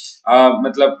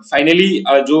मतलब फाइनली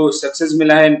जो सक्सेस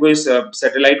मिला है इनको इस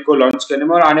सैटेलाइट को लॉन्च करने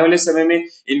में, और आने वाले समय में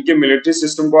इनके मिलिट्री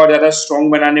सिस्टम को और ज्यादा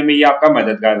स्ट्रॉन्ग बनाने में ये आपका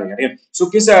मददगार रहेगा, ठीक है। सो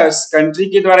किस कंट्री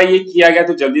के द्वारा ये किया गया?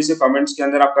 तो जल्दी से कमेंट्स के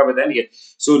अंदर आपका बताएं, ठीक है।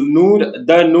 सो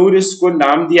नूर इसको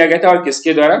नाम दिया गया था, और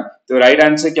किसके द्वारा? तो राइट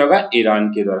आंसर क्या होगा? ईरान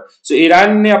के द्वारा। सो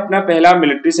ईरान ने अपना पहला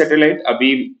मिलिट्री सैटेलाइट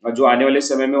अभी जो आने वाले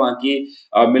समय में वहां की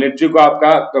मिलिट्री को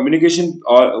आपका कम्युनिकेशन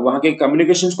और वहां के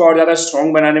कम्युनिकेशन को और ज्यादा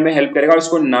स्ट्रॉन्ग बनाने में हेल्प करेगा, और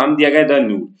इसको नाम दिया गया द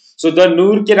नूर। सो द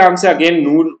नूर के नाम से, अगेन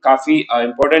नूर काफी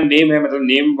इंपॉर्टेंट नेम है, मतलब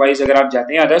नेम वाइज अगर आप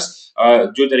जाते हैं अदर्स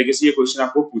जो तरीके से ये क्वेश्चन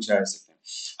आपको पूछा जा सकता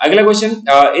है। अगला question,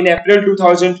 in April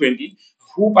 2020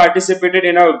 who participated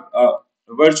in a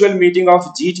virtual meeting of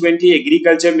G20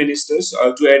 agriculture ministers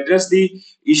to address the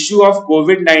issue of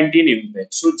COVID-19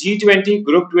 impact? So G20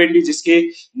 Group 20 जिसके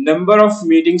नंबर ऑफ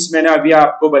मीटिंग्स मैंने अभी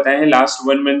आपको बताए हैं लास्ट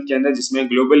 1 मंथ के अंदर, जिसमें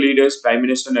global leaders, prime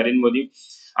minister Narendra Modi,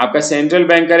 आपका central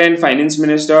banker and finance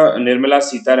minister Nirmala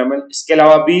Sitharaman, इसके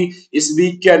अलावा भी इस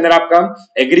वीक के अंदर आपका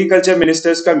एग्रीकल्चर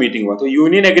मिनिस्टर्स का मीटिंग हुआ। तो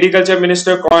यूनियन एग्रीकल्चर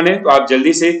मिनिस्टर कौन है? तो आप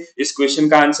जल्दी से इस क्वेश्चन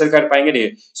का आंसर कर पाएंगे, नहीं?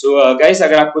 सो गाइस,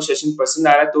 अगर आपको सेशन पसंद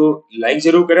आ रहा है तो लाइक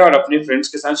जरूर करें और अपने फ्रेंड्स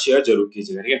के साथ शेयर जरूर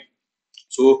कीजिएगा, ठीक है।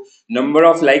 सो नंबर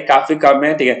ऑफ लाइक काफी कम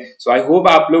है, ठीक है। सो आई होप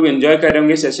आप लोग एंजॉय कर रहे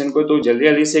होंगे सेशन को, तो जल्दी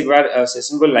जल्दी से एक बार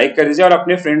सेशन को लाइक कर दीजिए और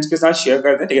अपने फ्रेंड्स के साथ शेयर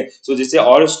कर दें, ठीक है। सो जिससे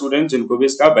और स्टूडेंट जिनको भी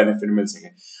इसका बेनिफिट मिल सके।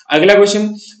 अगला question,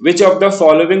 which of the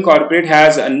following corporate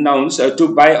has announced to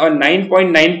bye a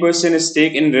 9.9%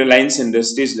 stake in Reliance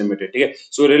industries limited? ठीक है।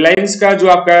 सो रिलायंस का जो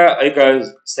आपका एक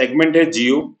सेगमेंट है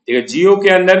जियो, ठीक है, जियो के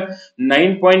अंदर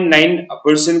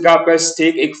 9.9% का आपका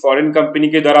स्टेक एक फॉरेन कंपनी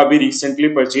के द्वारा अभी रिसेंटली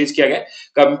परचेज किया गया।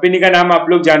 कंपनी का नाम आप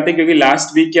लोग जानते हैं क्योंकि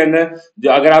लास्ट वीक के अंदर जो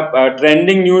अगर आप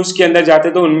ट्रेंडिंग न्यूज के अंदर जाते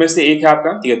तो उनमें से एक है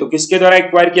आपका, ठीक है। तो किसके द्वारा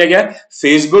एक्वायर किया गया?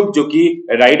 फेसबुक, जो कि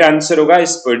राइट आंसर होगा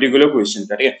इस पर्टिकुलर क्वेश्चन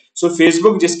का, ठीक है। सो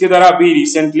फेसबुक जिसके जिसके द्वारा अभी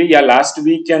रिसेंटली या लास्ट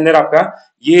वीक के अंदर आपका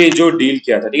ये जो डील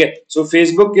किया था, ठीक है। सो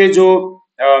फेसबुक के जो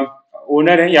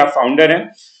ओनर है या फाउंडर है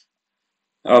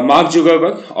मार्क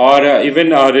जुकरबर्ग, और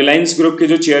इवन रिलायंस ग्रुप के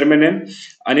जो चेयरमैन है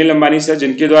अनिल अंबानी सर,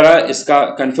 जिनके द्वारा इसका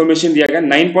कंफर्मेशन दिया गया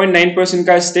 9.9%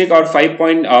 का स्टेक और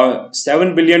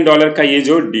 $5.7 बिलियन का ये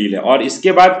जो डील है। और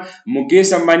इसके बाद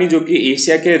मुकेश अंबानी जो कि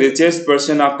एशिया के रिचेस्ट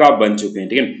पर्सन आपका बन चुके हैं,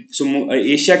 ठीक है। सो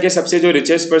एशिया के सबसे जो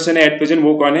रिचेस्ट पर्सन है एट प्रेजेंट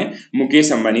वो कौन है?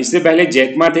 मुकेश अंबानी। इससे पहले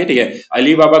जैकमा थे, ठीक है,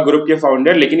 अलीबाबा ग्रुप के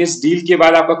फाउंडर, लेकिन इस डील के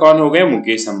बाद आपका कौन हो गया?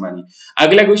 मुकेश अंबानी।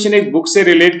 अगला क्वेश्चन एक बुक से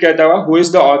रिलेट करता हुआ, who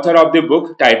is the author of the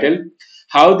book title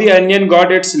how the onion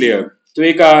got its layer. तो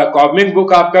एक कॉमिक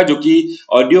बुक आपका जो कि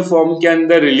ऑडियो फॉर्म के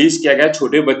अंदर रिलीज किया गया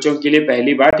छोटे बच्चों के लिए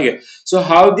पहली बार, ठीक है। So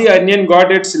how the onion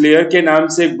got its layer के नाम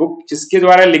से एक बुक किसके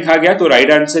द्वारा लिखा गया? तो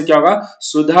राइट आंसर क्या होगा?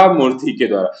 सुधा मूर्ति के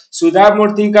द्वारा। सुधा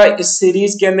मूर्ति का इस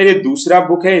सीरीज के अंदर ये दूसरा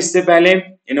बुक है। इससे पहले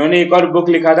इन्होंने एक और बुक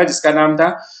लिखा था जिसका नाम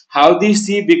था how the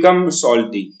C become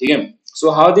salty, ठीक है। So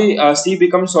how the C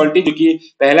become salty जो कि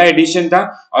पहला एडिशन था,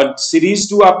 और सीरीज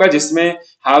 2 आपका जिसमें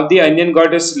how the onion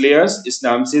got its layers इस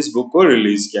नाम से इस बुक को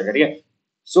रिलीज किया गया, ठीक है।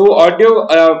 सो ऑडियो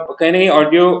कहीं नहीं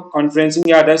ऑडियो कॉन्फ्रेंसिंग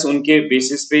याद है, उनके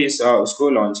बेसिस पे उसको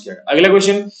लॉन्च किया गया। अगला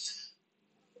question,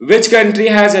 Which country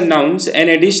has announced an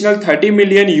additional $30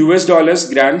 million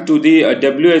grant to the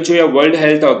WHO या World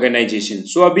Health Organization?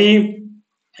 So अभी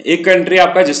एक कंट्री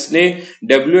आपका जिसने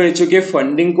WHO के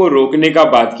फंडिंग को रोकने का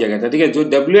बात किया गया था, ठीक है। जो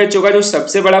WHO का जो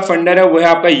सबसे बड़ा फंडर है वो है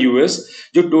आपका यूएस।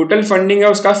 जो टोटल फंडिंग है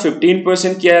उसका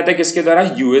 15% किया जाता है किसके द्वारा?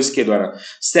 यूएस के द्वारा।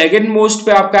 सेकंड मोस्ट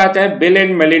पे आपका आता है bill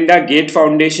and Melinda gate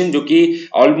foundation जो कि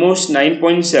ऑलमोस्ट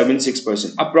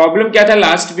 9.76%। अब प्रॉब्लम क्या था?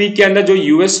 लास्ट वीक के अंदर जो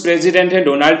यूएस प्रेसिडेंट है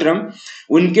डोनाल्ड ट्रंप,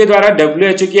 उनके द्वारा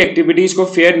WHO की एक्टिविटीज को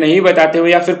फेयर नहीं बताते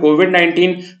हुए या फिर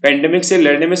कोविड-19 पेंडेमिक से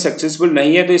लड़ने में सक्सेसफुल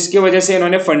नहीं है, तो इसकी वजह से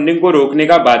इन्होंने फंडिंग को रोकने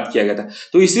का बात किया गया था।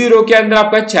 तो इसी रो के अंदर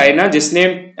आपका चाइना, जिसने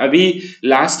अभी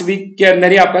लास्ट वीक के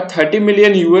अंदर ही आपका $30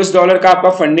 मिलियन का आपका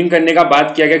फंडिंग करने का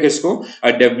बात किया गया किसको?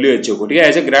 WHO को, ठीक है।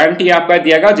 एज ए ग्रांट ही आपका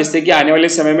दिया गया जिससे कि आने वाले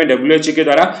समय में WHO के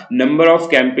द्वारा नंबर ऑफ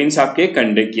कैंपेन्स आपके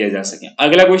कंडक्ट किए जा सके।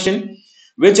 अगला question,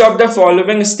 Which of the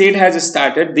following state has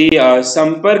started the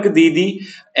संपर्क दीदी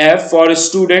app for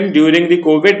student during the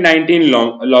covid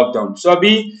 lockdown? सो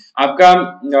अभी आपका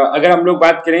अगर हम लोग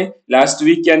बात करें लास्ट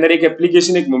वीक के अंदर एक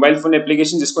एप्लीकेशन, एक मोबाइल फोन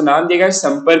एप्लीकेशन जिसको नाम दिया गया है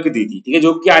संपर्क दीदी, ठीक है,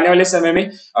 जो कि आने वाले समय में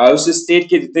उस स्टेट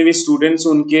के जितने भी स्टूडेंट्स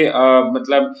उनके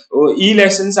मतलब ई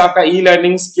लेसन आपका ई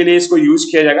लर्निंग्स के लिए इसको यूज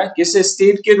किया जाएगा। किस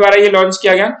स्टेट के द्वारा ये लॉन्च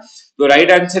किया गया? तो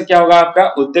राइट आंसर क्या होगा आपका?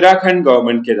 उत्तराखंड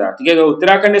गवर्नमेंट के द्वारा, ठीक है। तो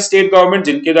उत्तराखंड स्टेट गवर्नमेंट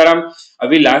जिनके द्वारा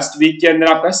अभी लास्ट वीक के अंदर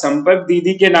आपका संपर्क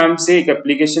दीदी के नाम से एक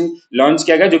एप्लीकेशन लॉन्च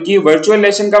किया गया, जो कि वर्चुअल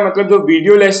लेसन का मतलब जो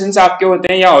वीडियो लेसन आपके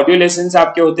होते हैं या ऑडियो लेसन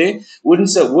आपके होते हैं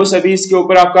वो सभी इसके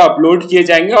ऊपर आपका अपलोड किए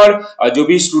जाएंगे और जो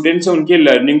भी स्टूडेंट्स है उनके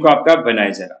लर्निंग को आपका बनाया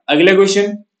जाएगा। अगला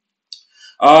क्वेश्चन,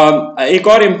 एक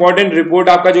और इंपॉर्टेंट रिपोर्ट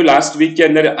आपका जो लास्ट वीक के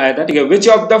अंदर आया था, ठीक है। Which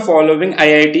of the following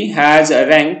IIT has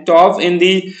rank top in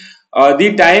the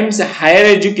Times Higher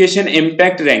Education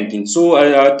Impact Ranking? So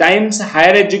Times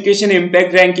Higher Education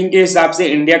Impact Ranking के हिसाब से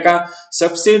इंडिया का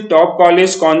सबसे टॉप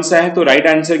कॉलेज कौन सा है? तो राइट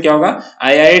आंसर क्या होगा?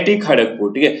 IIT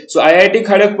खड़गपुर, ठीक है। सो IIT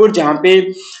खड़गपुर जहां पे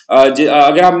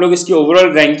अगर हम लोग इसकी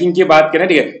ओवरऑल रैंकिंग की बात करें,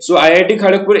 ठीक है, सो IIT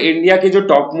खड़गपुर इंडिया के जो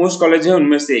टॉप मोस्ट कॉलेज है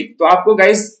उनमें से एक। तो आपको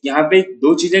गाइस यहाँ पे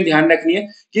दो चीजें ध्यान रखनी है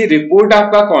कि रिपोर्ट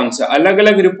आपका कौन सा, अलग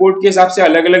अलग रिपोर्ट के हिसाब से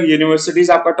अलग अलग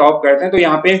यूनिवर्सिटीज आपका टॉप करते हैं। तो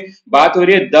यहाँ पे बात हो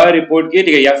रही है द रिपोर्ट की,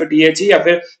 ठीक है, या फिर THE या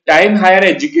फिर टाइम हायर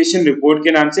एजुकेशन रिपोर्ट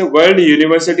के नाम से वर्ल्ड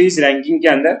यूनिवर्सिटीज रैंकिंग के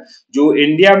अंदर जो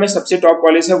इंडिया में सबसे टॉप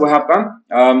कॉलेज है वह आपका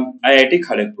IIT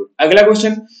खड़गपुर। अगला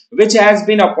question, which has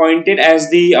been appointed as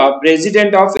the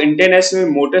president of International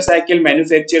Motorcycle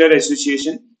Manufacturer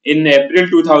Association in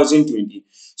April 2020?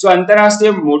 सो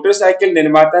अंतरराष्ट्रीय मोटरसाइकिल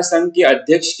निर्माता संघ के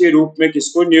अध्यक्ष के रूप में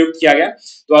किसको नियुक्त किया गया?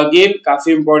 तो अगेन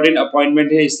काफी इंपॉर्टेंट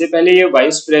अपॉइंटमेंट है। इससे पहले ये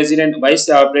वाइस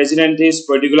प्रेसिडेंट थे इस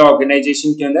पर्टिकुलर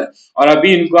ऑर्गेनाइजेशन के अंदर और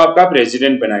अभी इनको आपका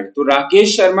प्रेसिडेंट बनाया गया। तो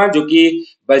राकेश शर्मा जो कि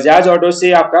बजाज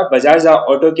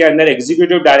ऑटो के अंदर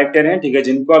एग्जीक्यूटिव डायरेक्टर हैं, ठीक है,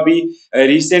 जिनको अभी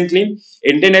recently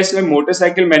international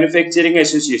motorcycle manufacturing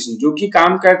association जो कि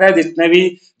काम करता है जितने भी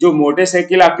जो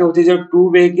मोटरसाइकिल आपके होते हैं, जो टू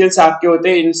व्हीकल्स आपके होते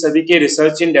हैं, इन सभी के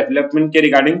रिसर्च एंड डेवलपमेंट के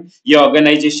रिगार्डिंग ये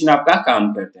ऑर्गेनाइजेशन आपका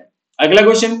काम करता है। अगला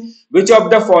question, which of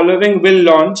the following will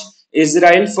launch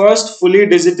Israel first fully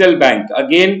digital bank?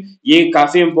 Again ये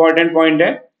काफी इंपॉर्टेंट पॉइंट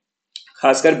है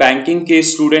खासकर बैंकिंग के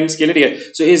स्टूडेंट्स के लिए, ठीक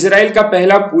है। सो इजराइल का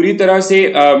पहला पूरी तरह से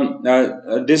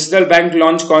डिजिटल बैंक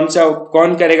लॉन्च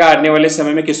कौन करेगा आने वाले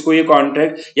समय में? किसको ये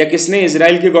कॉन्ट्रैक्ट या किसने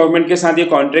इजराइल की गवर्नमेंट के साथ ये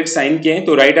कॉन्ट्रैक्ट साइन किए हैं?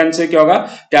 तो राइट आंसर क्या होगा?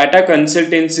 Tata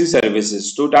consultancy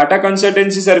services. तो टाटा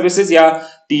कंसल्टेंसी सर्विसेज या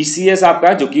TCS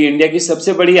आपका, जो कि इंडिया की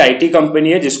सबसे बड़ी IT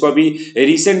कंपनी है, जिसको अभी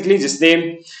रिसेंटली, जिसने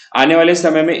आने वाले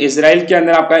समय में इजराइल के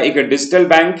अंदर आपका एक डिजिटल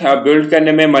बैंक बिल्ड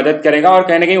करने में मदद करेगा और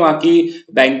कहीं ना कहीं वहां की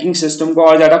बैंकिंग सिस्टम को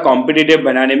और ज्यादा कॉम्पिटिटिव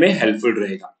बनाने में हेल्पफुल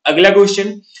रहेगा। अगला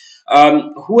question,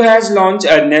 who has launch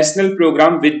a national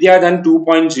programme Vidyadhan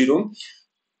 2.0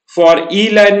 for e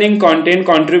learning content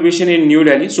contribution in new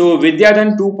Delhi. सो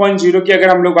विद्याधन 2.0 की अगर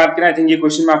हम लोग बात करें, आई थिंक ये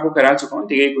क्वेश्चन मैं आपको करा चुका हूँ,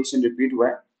 ठीक है, ये क्वेश्चन रिपीट हुआ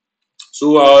है।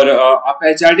 और आपका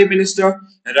एचआरडी मिनिस्टर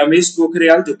रमेश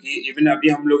पोखरियाल, जो कि इवन अभी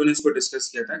हम लोगों ने इसको डिस्कस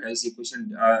किया था गाइस, ये क्वेश्चन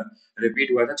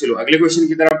रिपीट हुआ था। चलो अगले क्वेश्चन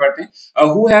की तरफ बढ़ते हैं।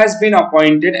 Who has been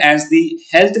appointed as the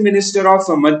health minister of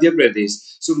Madhya Pradesh.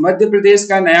 सो मध्य प्रदेश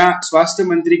का नया स्वास्थ्य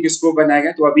मंत्री किसको बनाया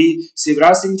गया? तो अभी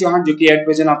शिवराज सिंह चौहान, जो कि एट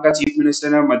प्रेजेंट आपका चीफ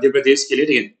मिनिस्टर है मध्य प्रदेश के लिए,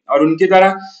 ठीक है, और उनके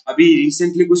द्वारा अभी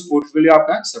रिसेंटली कुछ पोर्टफोलियो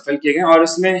आपका सफल किए गए और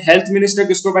उसमें हेल्थ मिनिस्टर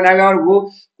किसको बनाया गया, और वो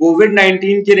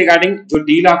कोविड-19 के रिगार्डिंग जो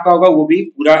डील आपका होगा वो भी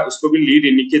पूरा उसको भी लीड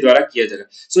इन्हीं के द्वारा किया जाएगा।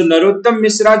 सो नरोत्तम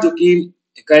मिश्रा, जो कि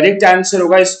करेक्ट आंसर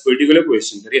होगा इस पर्टिकुलर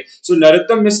क्वेश्चन का। सो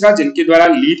नरोत्तम मिश्रा जिनके द्वारा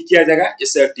लीड किया जाएगा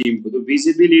इस टीम को, तो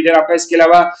बीजेपी लीडर आपका। इसके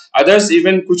अलावा अदर्स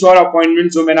इवन कुछ और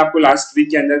अपॉइंटमेंट जो मैंने आपको लास्ट वीक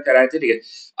के अंदर कराए थे, ठीक है।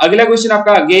 अगला क्वेश्चन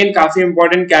आपका अगेन काफी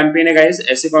इंपॉर्टेंट कैंपेन है गाइस,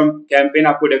 ऐसे कैंपेन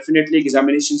आपको डेफिनेटली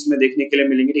एग्जामिनेशंस में देखने के लिए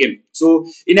मिलेंगे, ठीक है।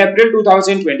 सो इन अप्रैल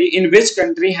 2020 इन which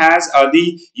country has the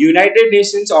United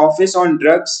Nations office on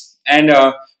drugs and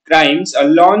crimes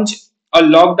launch a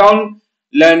lockdown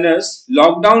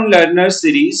learners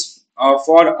series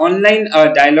for online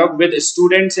dialogue with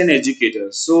students and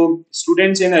educators. So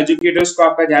students and educators को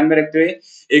आपका ध्यान में रखते हुए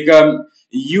एक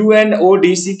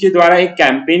UNODC के द्वारा एक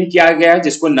कैंपेन किया गया है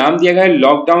जिसको नाम दिया गया है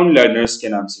लॉकडाउन लर्नर्स के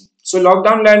नाम से। सो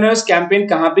लॉकडाउन लर्नर्स कैंपेन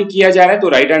कहां पे किया जा रहा है? तो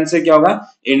राइट आंसर क्या होगा?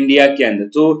 इंडिया के अंदर।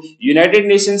 तो यूनाइटेड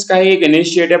नेशंस का ही एक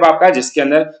इनिशिएटिव आपका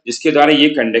जिसके द्वारा ये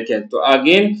कंडक्ट किया। तो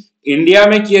अगेन इंडिया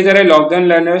में किए जा रहे लॉकडाउन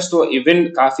लर्नर्स तो इवन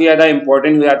काफी ज्यादा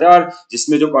इंपॉर्टेंट हो जाता है और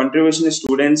जिसमें जो कंट्रीब्यूशन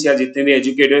स्टूडेंट्स या जितने भी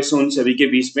एजुकेटर्स हैं उन सभी के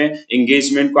बीच में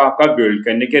एंगेजमेंट को आपका बिल्ड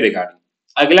करने के रिगार्डिंग।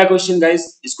 अगला क्वेश्चन गाइस,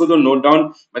 इसको तो नोट डाउन,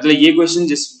 मतलब ये क्वेश्चन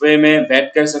जिस पे मैं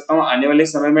बैट कर सकता हूँ आने वाले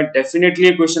समय में डेफिनेटली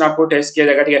ये क्वेश्चन आपको टेस्ट किया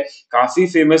जाएगा, ठीक है। काफी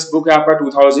फेमस बुक है आपका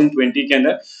 2020 के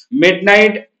अंदर,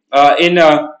 midnight in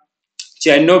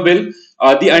Chernobyl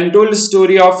the untold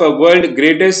story of world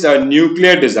greatest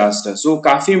nuclear disaster. सो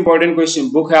काफी इंपॉर्टेंट क्वेश्चन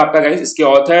बुक है आपका गाइस। इसके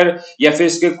ऑथर या फिर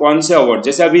इसके कौन से अवार्ड,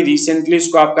 जैसे अभी रिसेंटली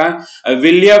इसको आपका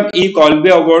विलियम ई कॉल्बे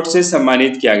अवार्ड से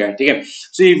सम्मानित किया गया, ठीक है।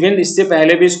 सो इवन इससे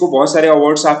पहले भी इसको बहुत सारे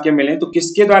अवार्ड्स आपके मिले, तो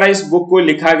किसके द्वारा इस बुक को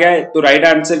लिखा गया है? तो राइट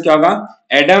आंसर क्या होगा?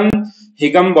 एडम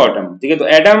हिगम बॉटम, ठीक है। तो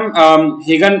एडम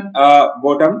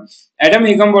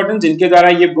हिगम बॉटम जिनके द्वारा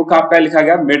ये बुक आपका लिखा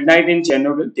गया मिडनाइट इन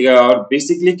चेरनोबिल, ठीक है। और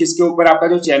बेसिकली किसके ऊपर? आपका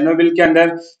जो चेरनोबिल के अंदर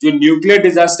जो न्यूक्लियर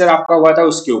डिजास्टर आपका हुआ था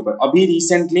उसके ऊपर अभी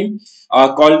रिसेंटली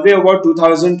कॉल्बे अवार्ड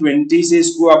 2020 से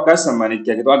इसको आपका सम्मानित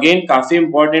किया गया। तो अगेन काफी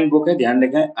इंपॉर्टेंट बुक है, ध्यान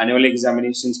रखें आने वाले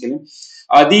एग्जामिनेशंस के लिए।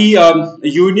 The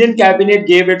Union Cabinet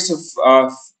gave its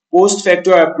post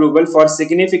facto approval for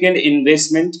significant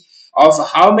investment of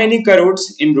how many crores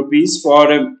in rupees for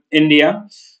India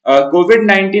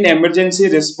COVID-19 emergency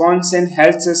response and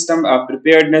health system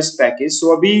preparedness package।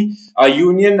 So अभी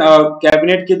union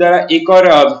cabinet के द्वारा एक और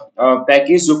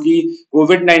package जो कि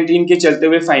कोविड-19 के चलते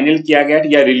हुए फाइनल किया गया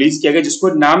या रिलीज किया गया, जिसको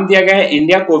नाम दिया गया है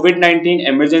India covid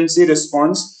 emergency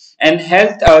response and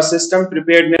health system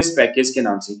preparedness package के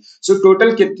नाम से। सो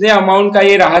टोटल कितने अमाउंट का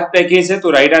ये राहत पैकेज है? तो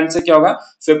राइट आंसर क्या होगा?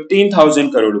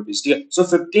 15,000 करोड़ रुपीस, ठीक है। सो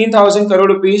 15,000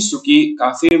 करोड़ रुपीस जो कि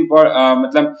काफी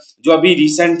मतलब जो अभी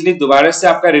रिसेंटली दोबारा से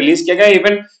आपका रिलीज किया गया,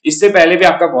 इवन इससे पहले भी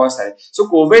आपका बहुत सारे। सो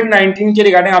कोविड-19 के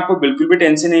रिगार्डिंग आपको बिल्कुल भी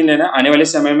टेंशन नहीं लेना, आने वाले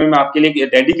समय में मैं आपके लिए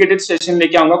डेडिकेटेड सेशन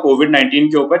लेके आऊंगा कोविड-19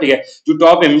 के ऊपर, ठीक है। जो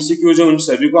टॉप एमसीक्यूज है उन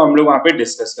सभी को हम लोग वहां पे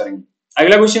डिस्कस करेंगे।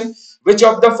 अगला question, which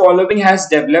of the following has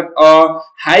developed a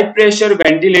high pressure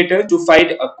ventilator to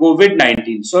fight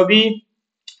COVID-19? So अभी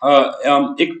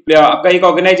आपका एक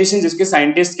ऑर्गेनाइजेशन जिसके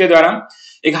साइंटिस्ट के द्वारा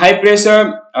एक हाई प्रेशर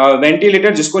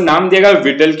वेंटिलेटर जिसको नाम दिया गया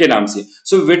विटल के नाम से।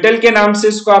 सो विटल के नाम से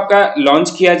इसको आपका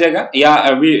लॉन्च किया जाएगा या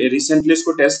अभी रिसेंटली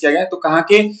इसको टेस्ट किया गया। तो कहाँ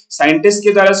के साइंटिस्ट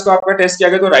के द्वारा इसको आपका टेस्ट किया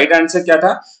गया? तो राइट आंसर क्या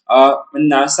था?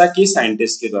 नासा की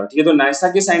साइंटिस्ट के द्वारा, ठीक है। तो नासा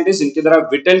के साइंटिस्ट जिनके द्वारा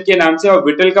विटल के नाम से, और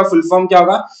विटल का फुल फॉर्म क्या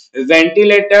होगा?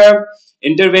 Ventilator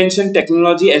intervention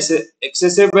technology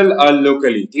accessible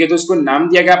locally, ठीक है। तो इसको नाम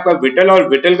दिया गया आपका विटल, और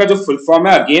विटल का जो फुल फॉर्म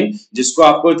है अगेन जिसको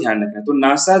आपको ध्यान रखना है, तो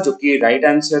नासा जो कि राइट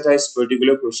आंसर था इस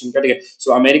पर्टिकुलर क्वेश्चन का, ठीक है।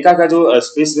 सो अमेरिका का जो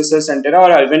स्पेस रिसर्च सेंटर है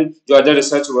और इवन जो अदर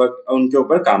रिसर्च वर्क उनके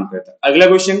ऊपर काम करता है। अगला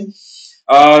question,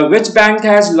 which bank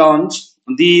has launch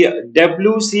the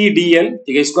WCDL,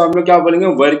 ठीक है। इसको हम लोग क्या बोलेंगे?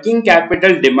 Working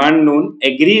capital demand loan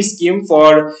agree scheme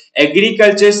for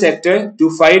agriculture sector to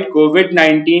fight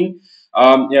covid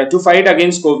 to fight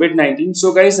against covid.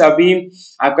 So guys अभी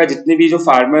आपका जितने भी जो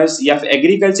फार्मर्स या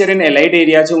एग्रीकल्चर एंड एलाइड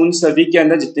एरियाज है उन सभी के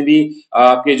अंदर जितने भी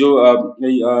आपके जो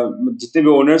जितने भी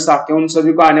ओनर्स आपके उन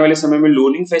सभी को आने वाले समय में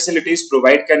लोनिंग फैसिलिटीज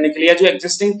प्रोवाइड करने के लिए या जो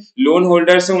एग्जिस्टिंग लोन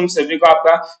होल्डर्स है उन सभी को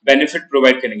आपका बेनिफिट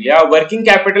प्रोवाइड करने के लिए। वर्किंग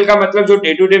कैपिटल का मतलब जो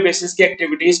डे टू डे बेसिस की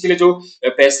एक्टिविटीज के लिए जो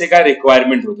पैसे का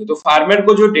रिक्वायरमेंट होता है, तो फार्मर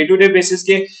को जो डे टू डे बेसिस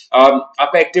के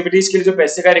आपका एक्टिविटीज के लिए जो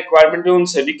पैसे का रिक्वायरमेंट है उन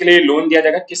सभी के लिए लोन दिया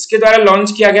जाएगा। किसके द्वारा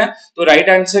लॉन्च किया गया? तो राइट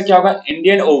आंसर क्या होगा?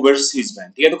 Indian overseas bank.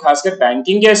 ठीक है, तो खासकर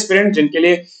बैंकिंग के एस्पिरेंट जिनके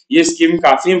लिए ये स्कीम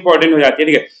काफी इंपॉर्टेंट हो जाती है।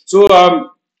 ठीक है, सो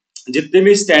जितने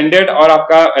भी स्टैंडर्ड और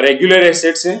आपका रेगुलर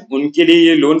एसेट्स हैं उनके लिए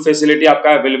ये लोन फैसिलिटी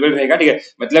आपका अवेलेबल रहेगा। ठीक है,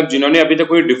 मतलब जिन्होंने अभी तक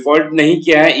कोई डिफॉल्ट नहीं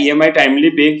किया है, ईएमआई टाइमली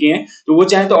पे किए हैं, तो वो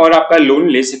चाहे तो और आपका लोन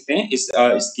ले सकते हैं इस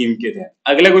स्कीम के तहत।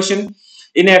 अगला question,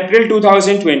 in April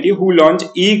 2020 who launch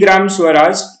E Gram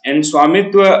Swaraj and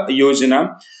स्वामित्व योजना,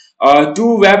 to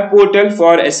web portal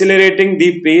for accelerating the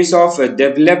pace of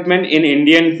development in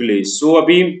Indian village. सो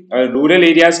अभी रूरल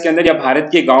एरियाज के अंदर या भारत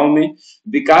के गांव में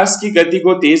विकास की गति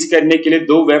को तेज करने के लिए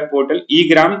दो web portal e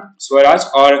Gram Swaraj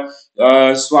और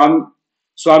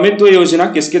स्वामित्व योजना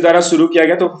किसके द्वारा शुरू किया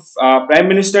गया? तो प्राइम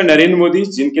मिनिस्टर नरेंद्र मोदी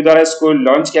जिनके द्वारा इसको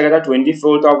लॉन्च किया गया था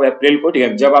 24 अप्रैल को। ठीक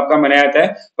है, जब आपका मनाया जाता है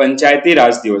पंचायती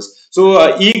राज दिवस। सो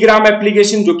ई ग्राम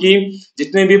एप्लीकेशन जो कि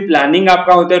जितने भी प्लानिंग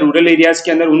आपका होता है रूरल एरियाज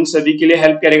के अंदर उन सभी के लिए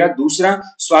हेल्प करेगा। दूसरा,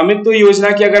 स्वामित्व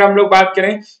योजना की अगर हम लोग बात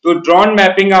करें तो ड्रोन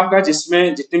मैपिंग आपका,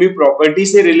 जिसमें जितने भी प्रॉपर्टी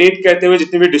से रिलेट करते हुए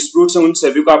जितने भी डिस्प्यूट्स हैं उन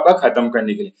सभी को आपका खत्म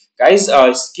करने के लिए। गाइस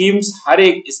स्कीम्स हर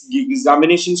एक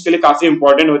एग्जामिनेशंस के लिए काफी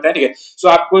इंपॉर्टेंट होता है। ठीक है, सो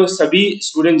आपको सभी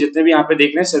स्टूडेंट जितने भी यहाँ पे देख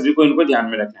रहे हैं सभी को इनको ध्यान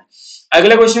में रखना है।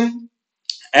 अगला question,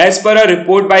 as per a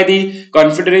report by the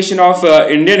Confederation of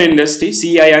Indian Industry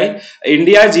 (CII),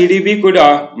 India's GDP could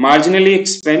marginally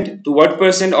expand to what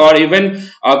percent or even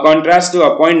contrast to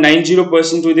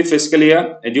 0.90% to the fiscal year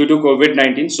due to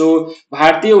COVID-19। So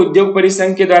भारतीय उद्योग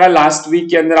परिसंघ के द्वारा last week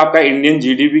के अंदर आपका Indian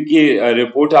GDP की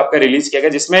report आपका रिलीज किया गया,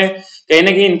 जिसमें कहीं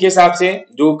ना कहीं इनके हिसाब से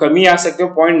जो कमी आ सकते हो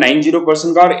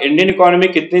 0.90% का, और इंडियन इकोनॉमी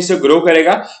कितने से ग्रो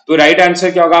करेगा? तो राइट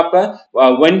आंसर क्या होगा आपका?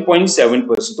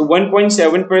 1.7%। तो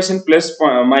 1.7% प्लस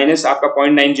माइनस आपका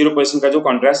 0.90% का जो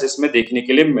कॉन्ट्रास्ट इसमें देखने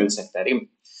के लिए मिल सकता है।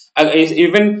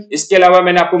 इवन इसके अलावा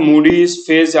मैंने आपको मूडीज,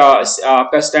 फेज,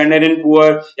 आपका स्टैंडर्ड एंड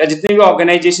पुअर या जितने भी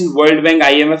ऑर्गेनाइजेशन, वर्ल्ड बैंक,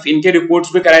 आईएमएफ, इनके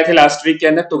रिपोर्ट्स भी कराए थे लास्ट वीक के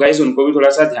अंदर, तो गाइस उनको भी थोड़ा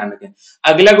सा ध्यान रखें।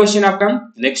 अगला क्वेश्चन आपका,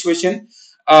 next question,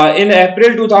 in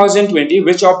April 2020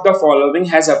 which of the following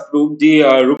has approved the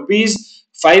rupees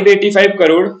 585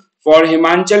 crore for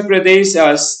Himachal Pradesh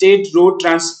State Road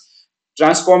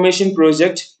Transformation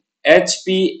Project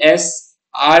HPSRTP?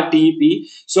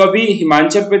 सो अभी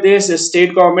हिमाचल प्रदेश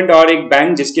स्टेट गवर्नमेंट और एक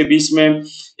बैंक जिसके बीच में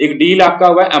एक डील आपका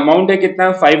हुआ है, अमाउंट है कितना?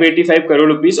 585 करोड़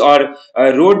रुपीस, और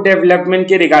रोड डेवलपमेंट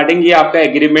के रिगार्डिंग ये आपका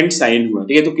एग्रीमेंट साइन हुआ।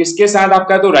 ठीक है, तो किसके साथ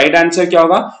आपका? तो राइट आंसर क्या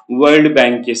होगा? वर्ल्ड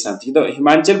बैंक के साथ। तो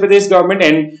Himachal Pradesh government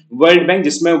and world bank,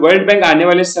 जिसमें वर्ल्ड बैंक आने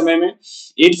वाले समय में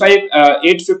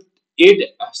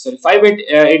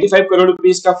 585 करोड़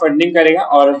रुपीस का फंडिंग करेगा,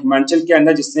 और हिमाचल के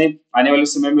अंदर जिसने आने वाले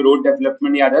समय में रोड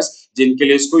डेवलपमेंट या अदर्स जिनके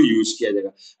लिए इसको यूज किया जाएगा।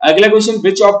 अगला question,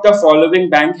 which of the following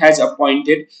bank has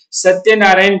appointed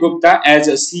Satyanarayan Gupta as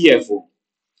CFO?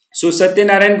 सो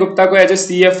सत्यनारायण गुप्ता को एज ए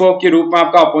सीएफओ के रूप में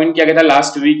आपका अपॉइंट किया गया था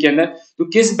लास्ट वीक के अंदर। तो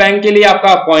किस बैंक के लिए आपका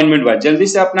अपॉइंटमेंट हुआ? जल्दी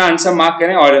से अपना आंसर मार्क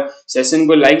करें और सेशन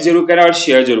को लाइक जरूर करें और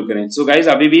शेयर जरूर करें। सो गाइज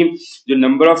अभी भी जो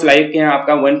नंबर ऑफ लाइक है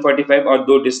आपका 145 और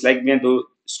 2 डिसलाइक भी है, 2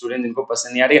 स्टूडेंट जिनको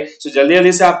पसंद नहीं आ रही है। सो जल्दी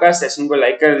जल्दी से आपका सेशन को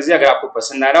लाइक कर दीजिए अगर आपको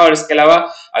पसंद आ रहा है, और इसके अलावा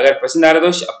अगर पसंद आ रहा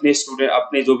है तो अपने स्टूडेंट,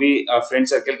 अपने जो भी फ्रेंड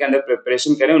सर्कल के अंदर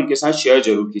प्रिपरेशन करें उनके साथ शेयर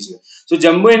जरूर कीजिए। सो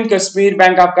जम्मू एंड कश्मीर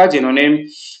बैंक आपका, जिन्होंने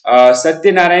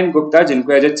सत्यनारायण गुप्ता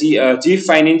जिनको एज चीफ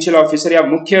फाइनेंशियल ऑफिसर या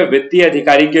मुख्य वित्तीय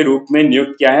अधिकारी के रूप में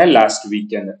नियुक्त किया है लास्ट वीक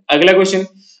के अंदर। अगला क्वेश्चन,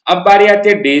 अब बारी आती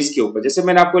है डेज के ऊपर। जैसे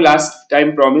मैंने आपको लास्ट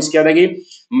टाइम प्रॉमिस किया था कि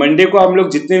मंडे को हम लोग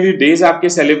जितने भी डेज आपके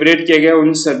सेलिब्रेट किए गए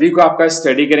उन सभी को आपका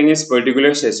स्टडी करेंगे इस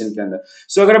पर्टिकुलर सेशन के अंदर।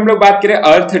 सो अगर हम लोग बात करें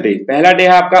अर्थ डे, पहला डे है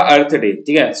आपका अर्थ डे।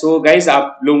 ठीक है, सो गाइस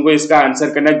आप लोगों को इसका आंसर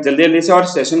करना है जल्दी जल्दी से, और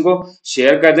सेशन को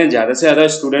शेयर कर दें ज्यादा से ज्यादा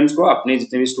स्टूडेंट्स को, अपने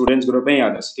जितने भी स्टूडेंट्स ग्रुप है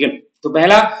यहाँ। ठीक है, तो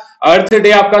पहला अर्थ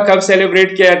डे आपका कब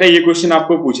सेलिब्रेट किया जाता है, ये क्वेश्चन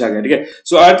आपको पूछा गया। ठीक है,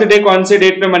 सो अर्थ डे कौन से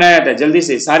डेट पे मनाया जाता है? जल्दी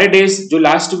से सारे डेज जो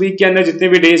लास्ट वीक के अंदर जितने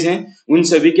भी डेज हैं उन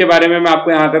सभी के बारे में मैं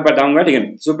आपको यहाँ पे बताऊंगा। ठीक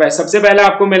है, सो सबसे पहले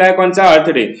आपको मिला है कौन सा? अर्थ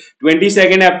डे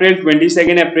 22 अप्रैल।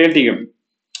 ठीक है,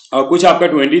 और कुछ आपका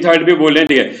 23 भी बोल रहे हैं।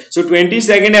 ठीक है, सो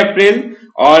 22 अप्रैल,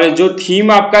 और जो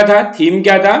थीम आपका था, थीम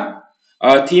क्या था?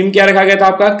 थीम क्या रखा गया था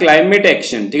आपका? Climate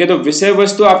action. ठीक है, तो विषय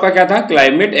वस्तु आपका क्या था?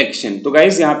 Climate action. तो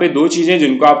गाइस यहाँ पे 2 चीजें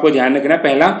जिनको आपको ध्यान रखना है,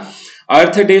 पहला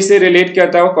अर्थ डे से रिलेट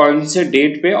करता हो कौन से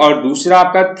डेट पे, और दूसरा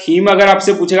आपका थीम अगर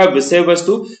आपसे पूछेगा विषय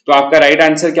वस्तु तो आपका राइट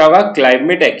आंसर क्या होगा?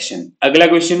 Climate action. अगला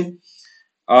क्वेश्चन,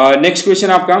 नेक्स्ट क्वेश्चन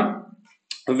आपका,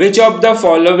 Which of the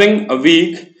following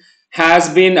week has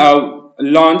been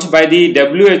launched by the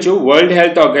WHO, World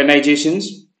Health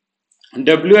Organizations,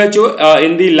 WHO,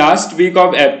 in the last week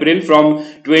of April from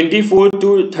 24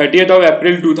 to 30th of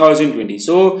April 2020.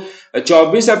 So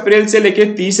 24 अप्रैल से लेके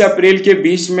 30 अप्रैल के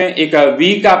बीच में एक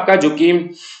week आपका जो कि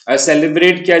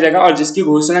celebrate किया जाएगा और जिसकी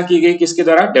घोषणा की गई किसके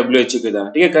द्वारा, WHO के द्वारा।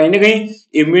 ठीक है, कहीं ना कहीं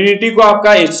इम्यूनिटी को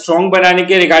आपका स्ट्रॉन्ग बनाने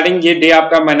के रिगार्डिंग ये डे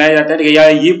आपका मनाया जाता है। ठीक है, या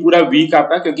ये पूरा वीक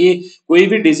आपका, क्योंकि कोई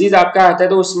भी डिजीज आपका आता है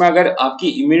तो उसमें अगर आपकी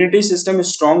इम्यूनिटी सिस्टम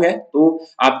स्ट्रॉन्ग है तो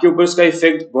आपके ऊपर उसका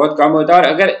इफेक्ट बहुत कम होता है, और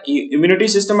अगर इम्यूनिटी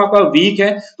सिस्टम आपका वीक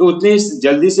है तो उतनी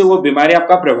जल्दी से वो बीमारी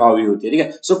आपका प्रभावी होती है। ठीक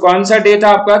है, सो कौन सा डे था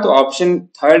आपका, तो ऑप्शन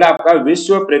थर्ड आपका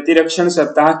विश्व प्रतिरक्षण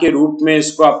सप्ताह के रूप में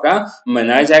इसको आपका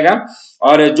मनाया जाएगा।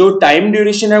 और जो टाइम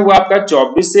ड्यूरेशन है वो आपका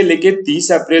 24 से लेके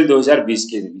 30 अप्रैल 2020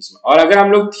 के बीच में। और अगर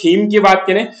हम लोग थीम की बात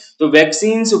करें तो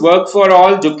वैक्सीन वर्क फॉर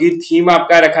ऑल जो कि थीम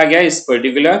आपका रखा गया इस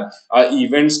पर्टिकुलर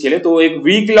इवेंट्स के लिए, तो एक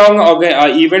वीक लॉन्ग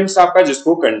इवेंट्स आपका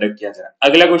जिसको कंडक्ट किया जाए।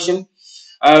 अगला question,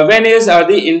 when is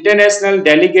the international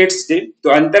delegates day, तो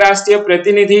अंतरराष्ट्रीय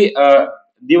प्रतिनिधि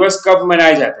दिवस कब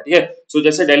मनाया जाता है। ठीक है, सो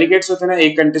जैसे डेलीगेट्स होते हैं ना,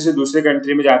 एक कंट्री से दूसरे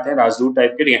कंट्री में जाते हैं, राजदूत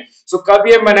टाइप के। ठीक है, सो कब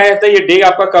ये मनाया जाता है, ये डे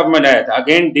आपका कब मनाया जाता है,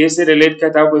 अगेन डे से रिलेट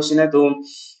करता हुआ क्वेश्चन है,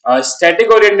 तो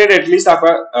स्टैटिक ओरिएंटेड एटलीस्ट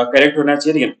आपका करेक्ट होना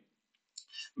चाहिए। ठीक है,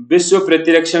 विश्व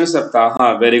प्रतिरक्षण सप्ताह,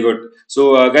 हाँ वेरी गुड।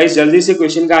 सो गाइस जल्दी से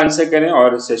क्वेश्चन का आंसर करें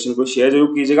और सेशन को शेयर जरूर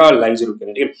कीजिएगा और लाइक जरूर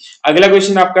करें। ठीक है, अगला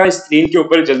क्वेश्चन आपका स्क्रीन के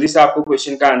ऊपर जल्दी से आपको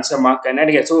क्वेश्चन का आंसर मार्क करना है।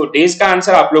 ठीक है, सो डेज का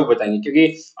आंसर आप लोग बताएंगे,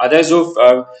 क्योंकि अदर्स जो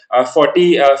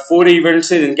 44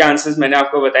 इवेंट्स है जिनके आंसर्स मैंने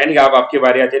आपको बताया नहीं, आप आपकी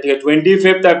बारी आती है। ठीक है,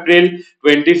 25 अप्रैल,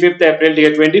 25 अप्रैल, ठीक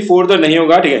है, 24 तो नहीं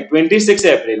होगा। ठीक है, 26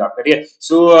 अप्रैल आपका। ठीक है,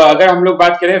 सो अगर हम लोग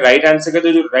बात करें राइट आंसर का,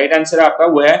 तो जो राइट आंसर है आपका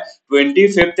वो है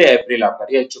 25 अप्रैल आपका।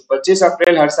 ठीक है, 25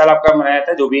 अप्रैल हर साल आपका मनाया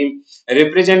जाता है, जो भी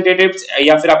रिप्रेजेंटेटिव्स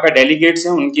या फिर आपका डेलीगेट्स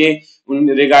हैं उनके उन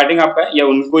रिगार्डिंग आपका, या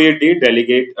उनको ये डे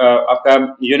डेलीगेट आपका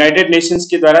यूनाइटेड नेशंस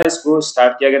के द्वारा इसको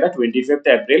स्टार्ट किया गया था 25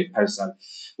 अप्रैल हर साल।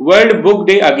 वर्ल्ड बुक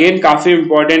डे, अगेन काफी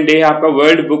इंपॉर्टेंट डे है आपका,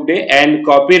 world book day and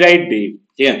copyright day.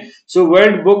 ठीक है, so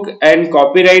world book and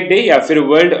copyright day या फिर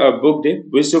वर्ल्ड बुक डे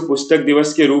विश्व पुस्तक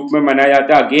दिवस के रूप में मनाया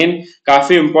जाता है, अगेन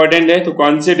काफी इंपॉर्टेंट है। तो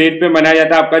कौन से डेट पे मनाया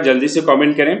जाता है आपका, जल्दी से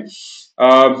कमेंट करें।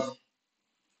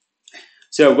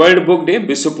 वर्ल्ड बुक डे,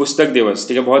 विश्व पुस्तक दिवस।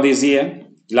 ठीक है, बहुत इजी है,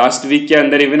 लास्ट वीक के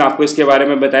अंदर इवन आपको इसके बारे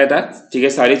में बताया था। ठीक है,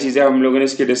 सारी चीजें हम लोगों ने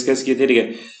इसकी डिस्कस की थी। ठीक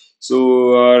है,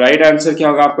 सो राइट आंसर क्या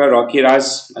होगा आपका, रॉकी राज।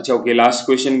 अच्छा ओके, लास्ट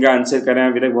क्वेश्चन का आंसर कर रहे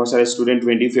हैं अभी तक बहुत सारे स्टूडेंट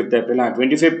 25 अप्रैल। हाँ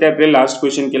 25 अप्रैल लास्ट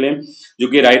क्वेश्चन के लिए जो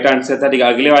कि राइट आंसर था। ठीक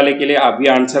है, अगले वाले के लिए अभी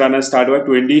आंसर आना स्टार्ट हुआ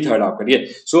 23 आपका। ठीक है,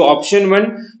 सो ऑप्शन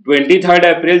 1 23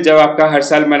 अप्रैल जब आपका हर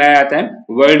साल मनाया जाता है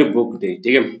वर्ल्ड बुक डे।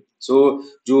 ठीक है, सो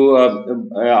जो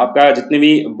आपका जितने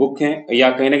भी बुक हैं या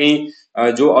कहीं ना कहीं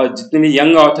जो जितने भी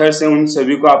यंग ऑथर्स हैं उन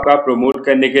सभी को आपका प्रमोट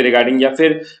करने के रिगार्डिंग, या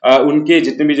फिर उनके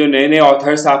जितने भी जो नए नए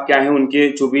ऑथर्स आपके आए हैं उनके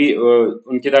जो भी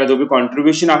उनके द्वारा जो भी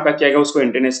कंट्रीब्यूशन आपका किया गया उसको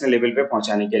इंटरनेशनल लेवल पे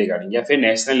पहुंचाने के रिगार्डिंग या फिर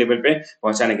नेशनल लेवल पे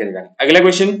पहुंचाने के रिगार्डिंग। अगला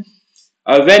question,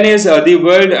 when is the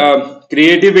world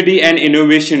creativity and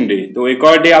innovation day, तो एक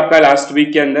और डे आपका लास्ट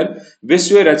वीक के अंदर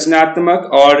विश्व रचनात्मक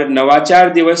और नवाचार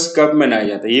दिवस कब मनाया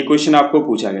जाता है, ये क्वेश्चन आपको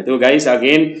पूछा गया। तो गाइस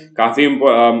अगेन काफी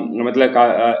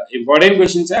मतलब इंपॉर्टेंट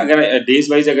क्वेश्चन है अगर डेज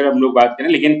वाइज अगर हम लोग बात करें,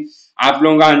 लेकिन आप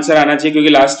लोगों का आंसर आना चाहिए क्योंकि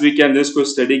लास्ट वीक के अंदर इसको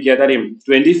स्टडी किया था।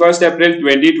 21 अप्रैल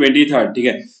 2023। ठीक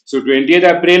है, सो 20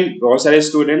 अप्रैल बहुत सारे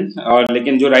स्टूडेंट, और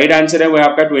लेकिन जो राइट आंसर है वो है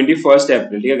आपका 21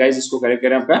 अप्रैल। ठीक है गाइस, इसको करेक्ट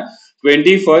करें, आपका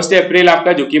 21 अप्रैल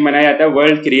आपका जो कि मनाया जाता है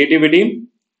वर्ल्ड क्रिएटिविटी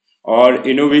और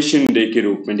इनोवेशन डे के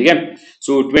रूप में। ठीक है,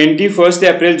 सो 21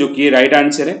 अप्रैल जो कि राइट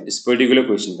आंसर है इस पर्टिकुलर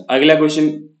क्वेश्चन का। अगला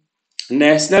question,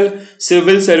 national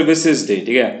civil services day.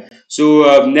 ठीक है,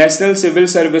 so national civil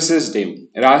services day,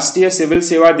 राष्ट्रीय सिविल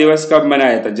सेवा दिवस कब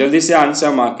मनाया जाता है, जल्दी से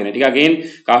आंसर मार्क करें। ठीक है, अगेन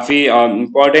काफी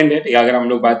इंपॉर्टेंट है। ठीक है, अगर हम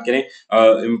लोग बात करें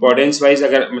इंपॉर्टेंस वाइज,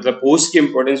 अगर मतलब पोस्ट के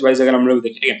इंपॉर्टेंस वाइज अगर हम लोग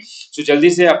देखें, ठीक है, सो जल्दी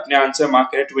से अपने आंसर मार्क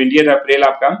करें। 20 अप्रैल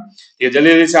आपका, ठीक है,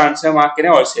 जल्दी से आंसर मार्क करें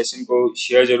और सेशन को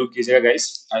शेयर जरूर कीजिएगा गाइस।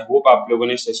 आई होप आप लोगों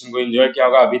ने सेशन को एंजॉय किया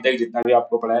होगा अभी तक जितना भी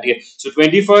आपको पढ़ा है। ठीक है, सो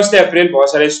 21 अप्रैल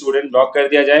बहुत सारे स्टूडेंट लॉक कर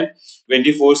दिया जाए।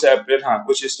 24 अप्रैल, हाँ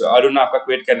कुछ अरुण आपका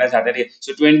क्वेट करना चाहते हैं।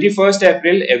 सो 21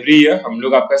 अप्रैल एवरी ईयर हम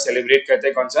लोग आपका सेलिब्रेट करते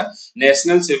हैं कौन सा,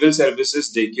 नेशनल सिविल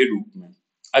सर्विसेज डे के रूप में।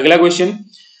 अगला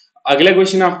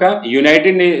क्वेश्चन आपका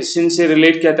यूनाइटेड नेशन से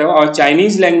रिलेट किया था और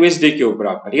चाइनीज लैंग्वेज डे के ऊपर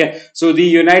आपका। ठीक है, so the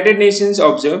United Nations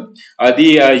observe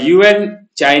the UN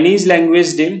Chinese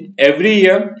language day every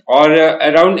year or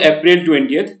around April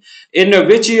 20th. In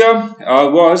which year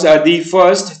was the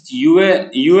first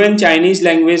UN Chinese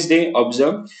language day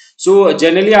observed? So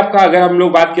generally आपका अगर हम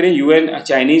लोग बात करें UN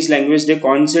Chinese language day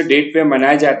कौन से date पे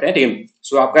मनाया जाता है,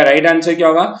 सो आपका राइट आंसर क्या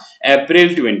होगा?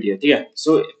 अप्रैल 20, ठीक है।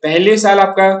 सो पहले साल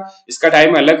आपका इसका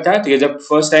टाइम अलग था, ठीक है, जब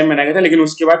फर्स्ट टाइम मनाया गया था, लेकिन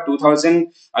उसके बाद 2000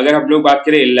 अगर हम लोग बात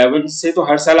करें 11 से, तो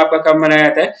हर साल आपका कब मनाया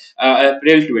जाता है?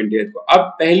 अप्रैल 20 को। अब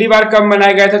पहली बार कब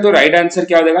मनाया गया था, तो राइट आंसर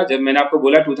क्या हो जाएगा? जब मैंने आपको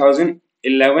बोला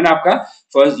 2011 आपका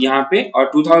फर्स्ट यहाँ पे,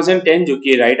 और 2010 जो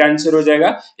कि राइट आंसर हो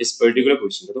जाएगा इस पर्टिकुलर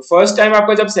क्वेश्चन का। तो फर्स्ट टाइम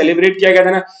आपका जब सेलिब्रेट किया गया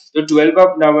था ना, तो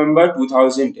 12 नवंबर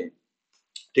 2010,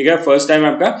 ठीक है, फर्स्ट टाइम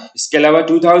आपका। इसके अलावा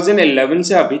 2011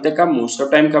 से अभी तक का मोस्ट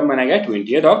ऑफ टाइम कब मनाया गया?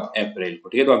 20th ऑफ अप्रैल को,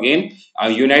 ठीक है। तो अगेन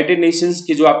यूनाइटेड नेशंस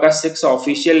की जो आपका 6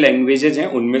 ऑफिशियल लैंग्वेजेस हैं,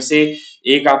 उनमें से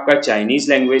एक आपका चाइनीज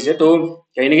लैंग्वेज है। तो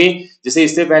कहीं ना कहीं जैसे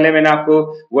इससे पहले मैंने आपको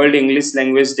world English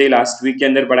language day last week के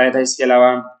अंदर पढ़ाया था, इसके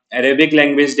अलावा अरेबिक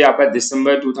लैंग्वेज डे आपका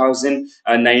दिसंबर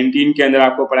 2019 के अंदर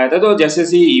आपको पढ़ाया था। तो जैसे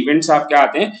जैसे इवेंट्स आपके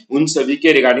आते हैं, उन सभी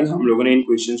के रिगार्डिंग हम लोगों ने इन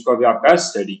क्वेश्चंस को अभी आपका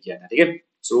स्टडी किया था, ठीक है।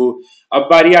 सो अब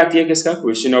बारी आती है किसका?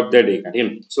 क्वेश्चन ऑफ द डे का, ठीक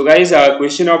है। So guys,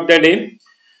 question of the day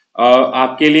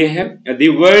आपके लिए है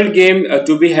the world game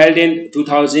to be held in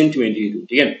 2022,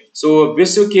 ठीक है। सो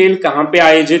विश्व खेल कहाँ पे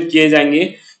आयोजित किए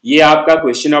जाएंगे, ये आपका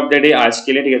क्वेश्चन ऑफ द डे आज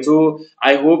के लिए, ठीक है। सो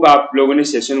आई होप आप लोगों ने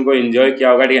सेशन को एंजॉय किया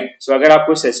होगा, ठीक है। सो अगर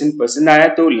आपको सेशन पसंद आया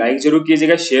तो लाइक जरूर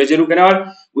कीजिएगा, शेयर जरूर करें, और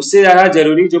उससे ज्यादा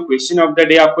जरूरी जो क्वेश्चन ऑफ द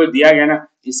डे आपको दिया गया ना,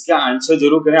 इसका आंसर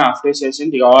जरूर करें आफ्टर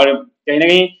सेशन, ठीक है। और कहीं ना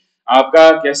कहीं आपका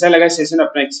कैसा लगा सेशन,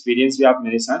 अपना एक्सपीरियंस भी आप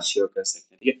मेरे साथ शेयर कर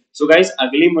सकते हैं, ठीक है। सो गाइस,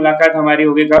 अगली मुलाकात हमारी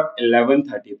होगी कब?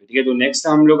 11:30 पे, ठीक है। तो नेक्स्ट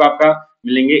हम लोग आपका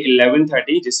मिलेंगे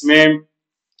 11:30, जिसमें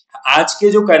आज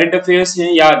के जो करंट अफेयर्स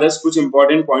हैं या अदर्स कुछ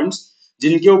इंपॉर्टेंट पॉइंट्स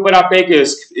जिनके ऊपर आपका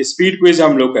एक स्पीड क्विज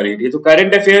हम लोग करेंगे। तो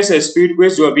करंट अफेयर्स स्पीड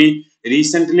क्विज जो अभी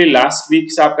रिसेंटली लास्ट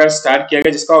वीक से आपका स्टार्ट किया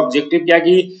गया, जिसका ऑब्जेक्टिव क्या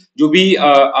कि जो भी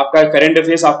आपका करंट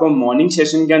अफेयर्स आपको मॉर्निंग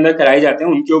सेशन के अंदर कराए जाते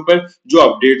हैं, उनके ऊपर जो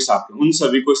अपडेट्स आते हैं उन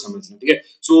सभी को समझना, ठीक है।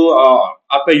 सो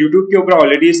आपका यूट्यूब के ऊपर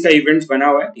ऑलरेडी इसका इवेंट बना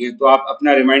हुआ है, ठीक है। तो आप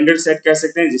अपना रिमाइंडर सेट कर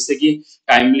सकते हैं जिससे कि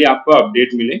टाइमली आपको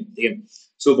अपडेट मिले, ठीक है।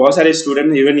 सो बहुत सारे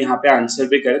स्टूडेंट इवन यहाँ पे आंसर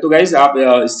भी करे। तो गाइज आप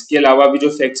इसके अलावा भी जो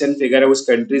फैक्ट्स एंड फिगर है उस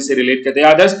कंट्री से रिलेट करते हैं,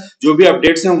 अदर्स जो भी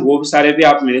अपडेट्स हैं वो सारे भी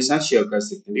आप मेरे साथ शेयर कर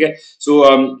सकते हैं, ठीक है। सो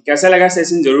कैसा लगा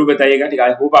सेशन जरूर बताइएगा, ठीक है।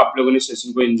 आई होप आप लोगों ने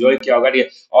सेशन को एंजॉय किया होगा, ठीक है।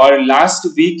 और लास्ट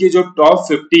वीक के जो टॉप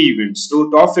 50 इवेंट्स, तो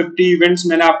टॉप 50 इवेंट्स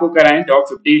मैंने आपको कराए, top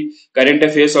 50 current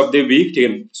affairs of the week, ठीक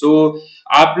है। सो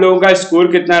आप लोगों का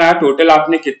स्कोर कितना रहा, टोटल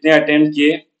आपने कितने अटेम्प्ट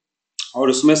किए, और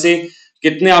उसमें से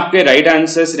कितने आपके राइट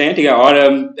आंसर्स रहे, ठीक है।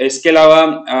 और इसके अलावा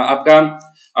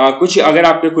आपका कुछ अगर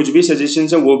आपके कुछ भी सजेशन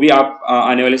है वो भी आप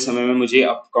आने वाले समय में मुझे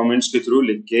आप कमेंट्स के थ्रू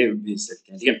लिख के भेज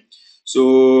सकते हैं, ठीक है। सो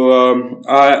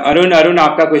अरुण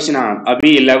आपका क्वेश्चन, हाँ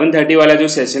अभी 11:30 वाला जो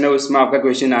सेशन है उसमें आपका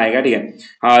क्वेश्चन आएगा, ठीक है।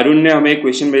 हाँ, अरुण ने हमें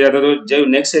क्वेश्चन भेजा था, तो जो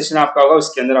नेक्स्ट सेशन आपका होगा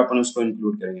उसके अंदर अपन उसको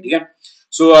इंक्लूड करेंगे, ठीक है।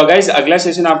 सो गाइस, अगला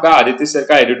सेशन आपका आदित्य सर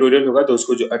का एडिटोरियल होगा, तो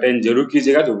उसको जो अटेंड जरूर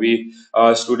कीजिएगा। तो भी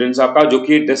स्टूडेंट्स आपका जो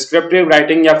कि डिस्क्रिप्टिव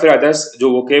राइटिंग या फिर अदर्स जो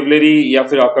वोकेबलरी या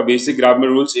फिर आपका बेसिक ग्रामर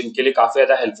रूल्स, इनके लिए काफी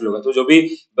ज्यादा हेल्पफुल होगा। तो जो भी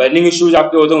बर्निंग इश्यूज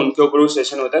आपके होते हैं उनके ऊपर वो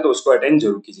सेशन होता है, तो उसको अटेंड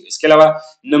जरूर कीजिएगा। इसके अलावा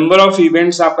नंबर ऑफ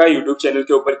इवेंट्स आपका यूट्यूब चैनल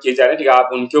के ऊपर किए जा रहे हैं, ठीक है। आप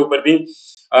उनके ऊपर भी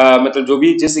मतलब जो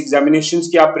भी जिस एग्जामिनेशंस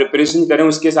की आप प्रिपरेशन करें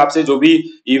उसके हिसाब से जो भी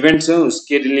इवेंट्स हैं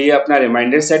उसके लिए अपना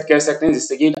रिमाइंडर सेट कर सकते हैं,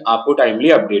 जिससे कि आपको टाइमली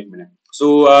अपडेट मिले।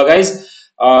 सो गाइज,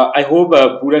 आई होप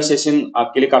पूरा सेशन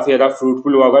आपके लिए काफी ज्यादा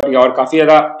फ्रूटफुल हुआ होगा, ठीक है, और काफी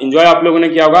ज्यादा एंजॉय आप लोगों ने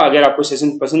किया होगा। अगर आपको सेशन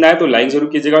पसंद आए तो लाइक जरूर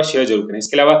कीजिएगा और शेयर जरूर करें।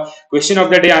 इसके अलावा question of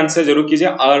the day answer जरूर कीजिए,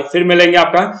 और फिर मिलेंगे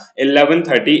आपका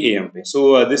 11:30 AM पे।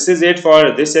 So this is it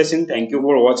for this session. Thank you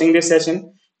for watching this session.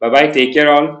 Bye bye, take care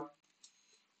all.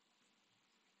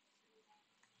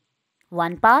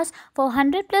 One pass for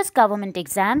 100+ government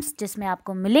exams, जिसमें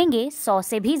आपको मिलेंगे 100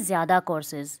 से भी ज़्यादा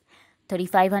कोर्सेज,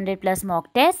 3500+ मॉक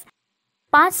टेस्ट,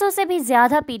 500 से भी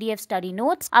ज़्यादा PDF स्टडी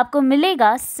नोट्स आपको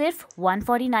मिलेगा सिर्फ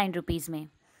 149 रुपीज़ में।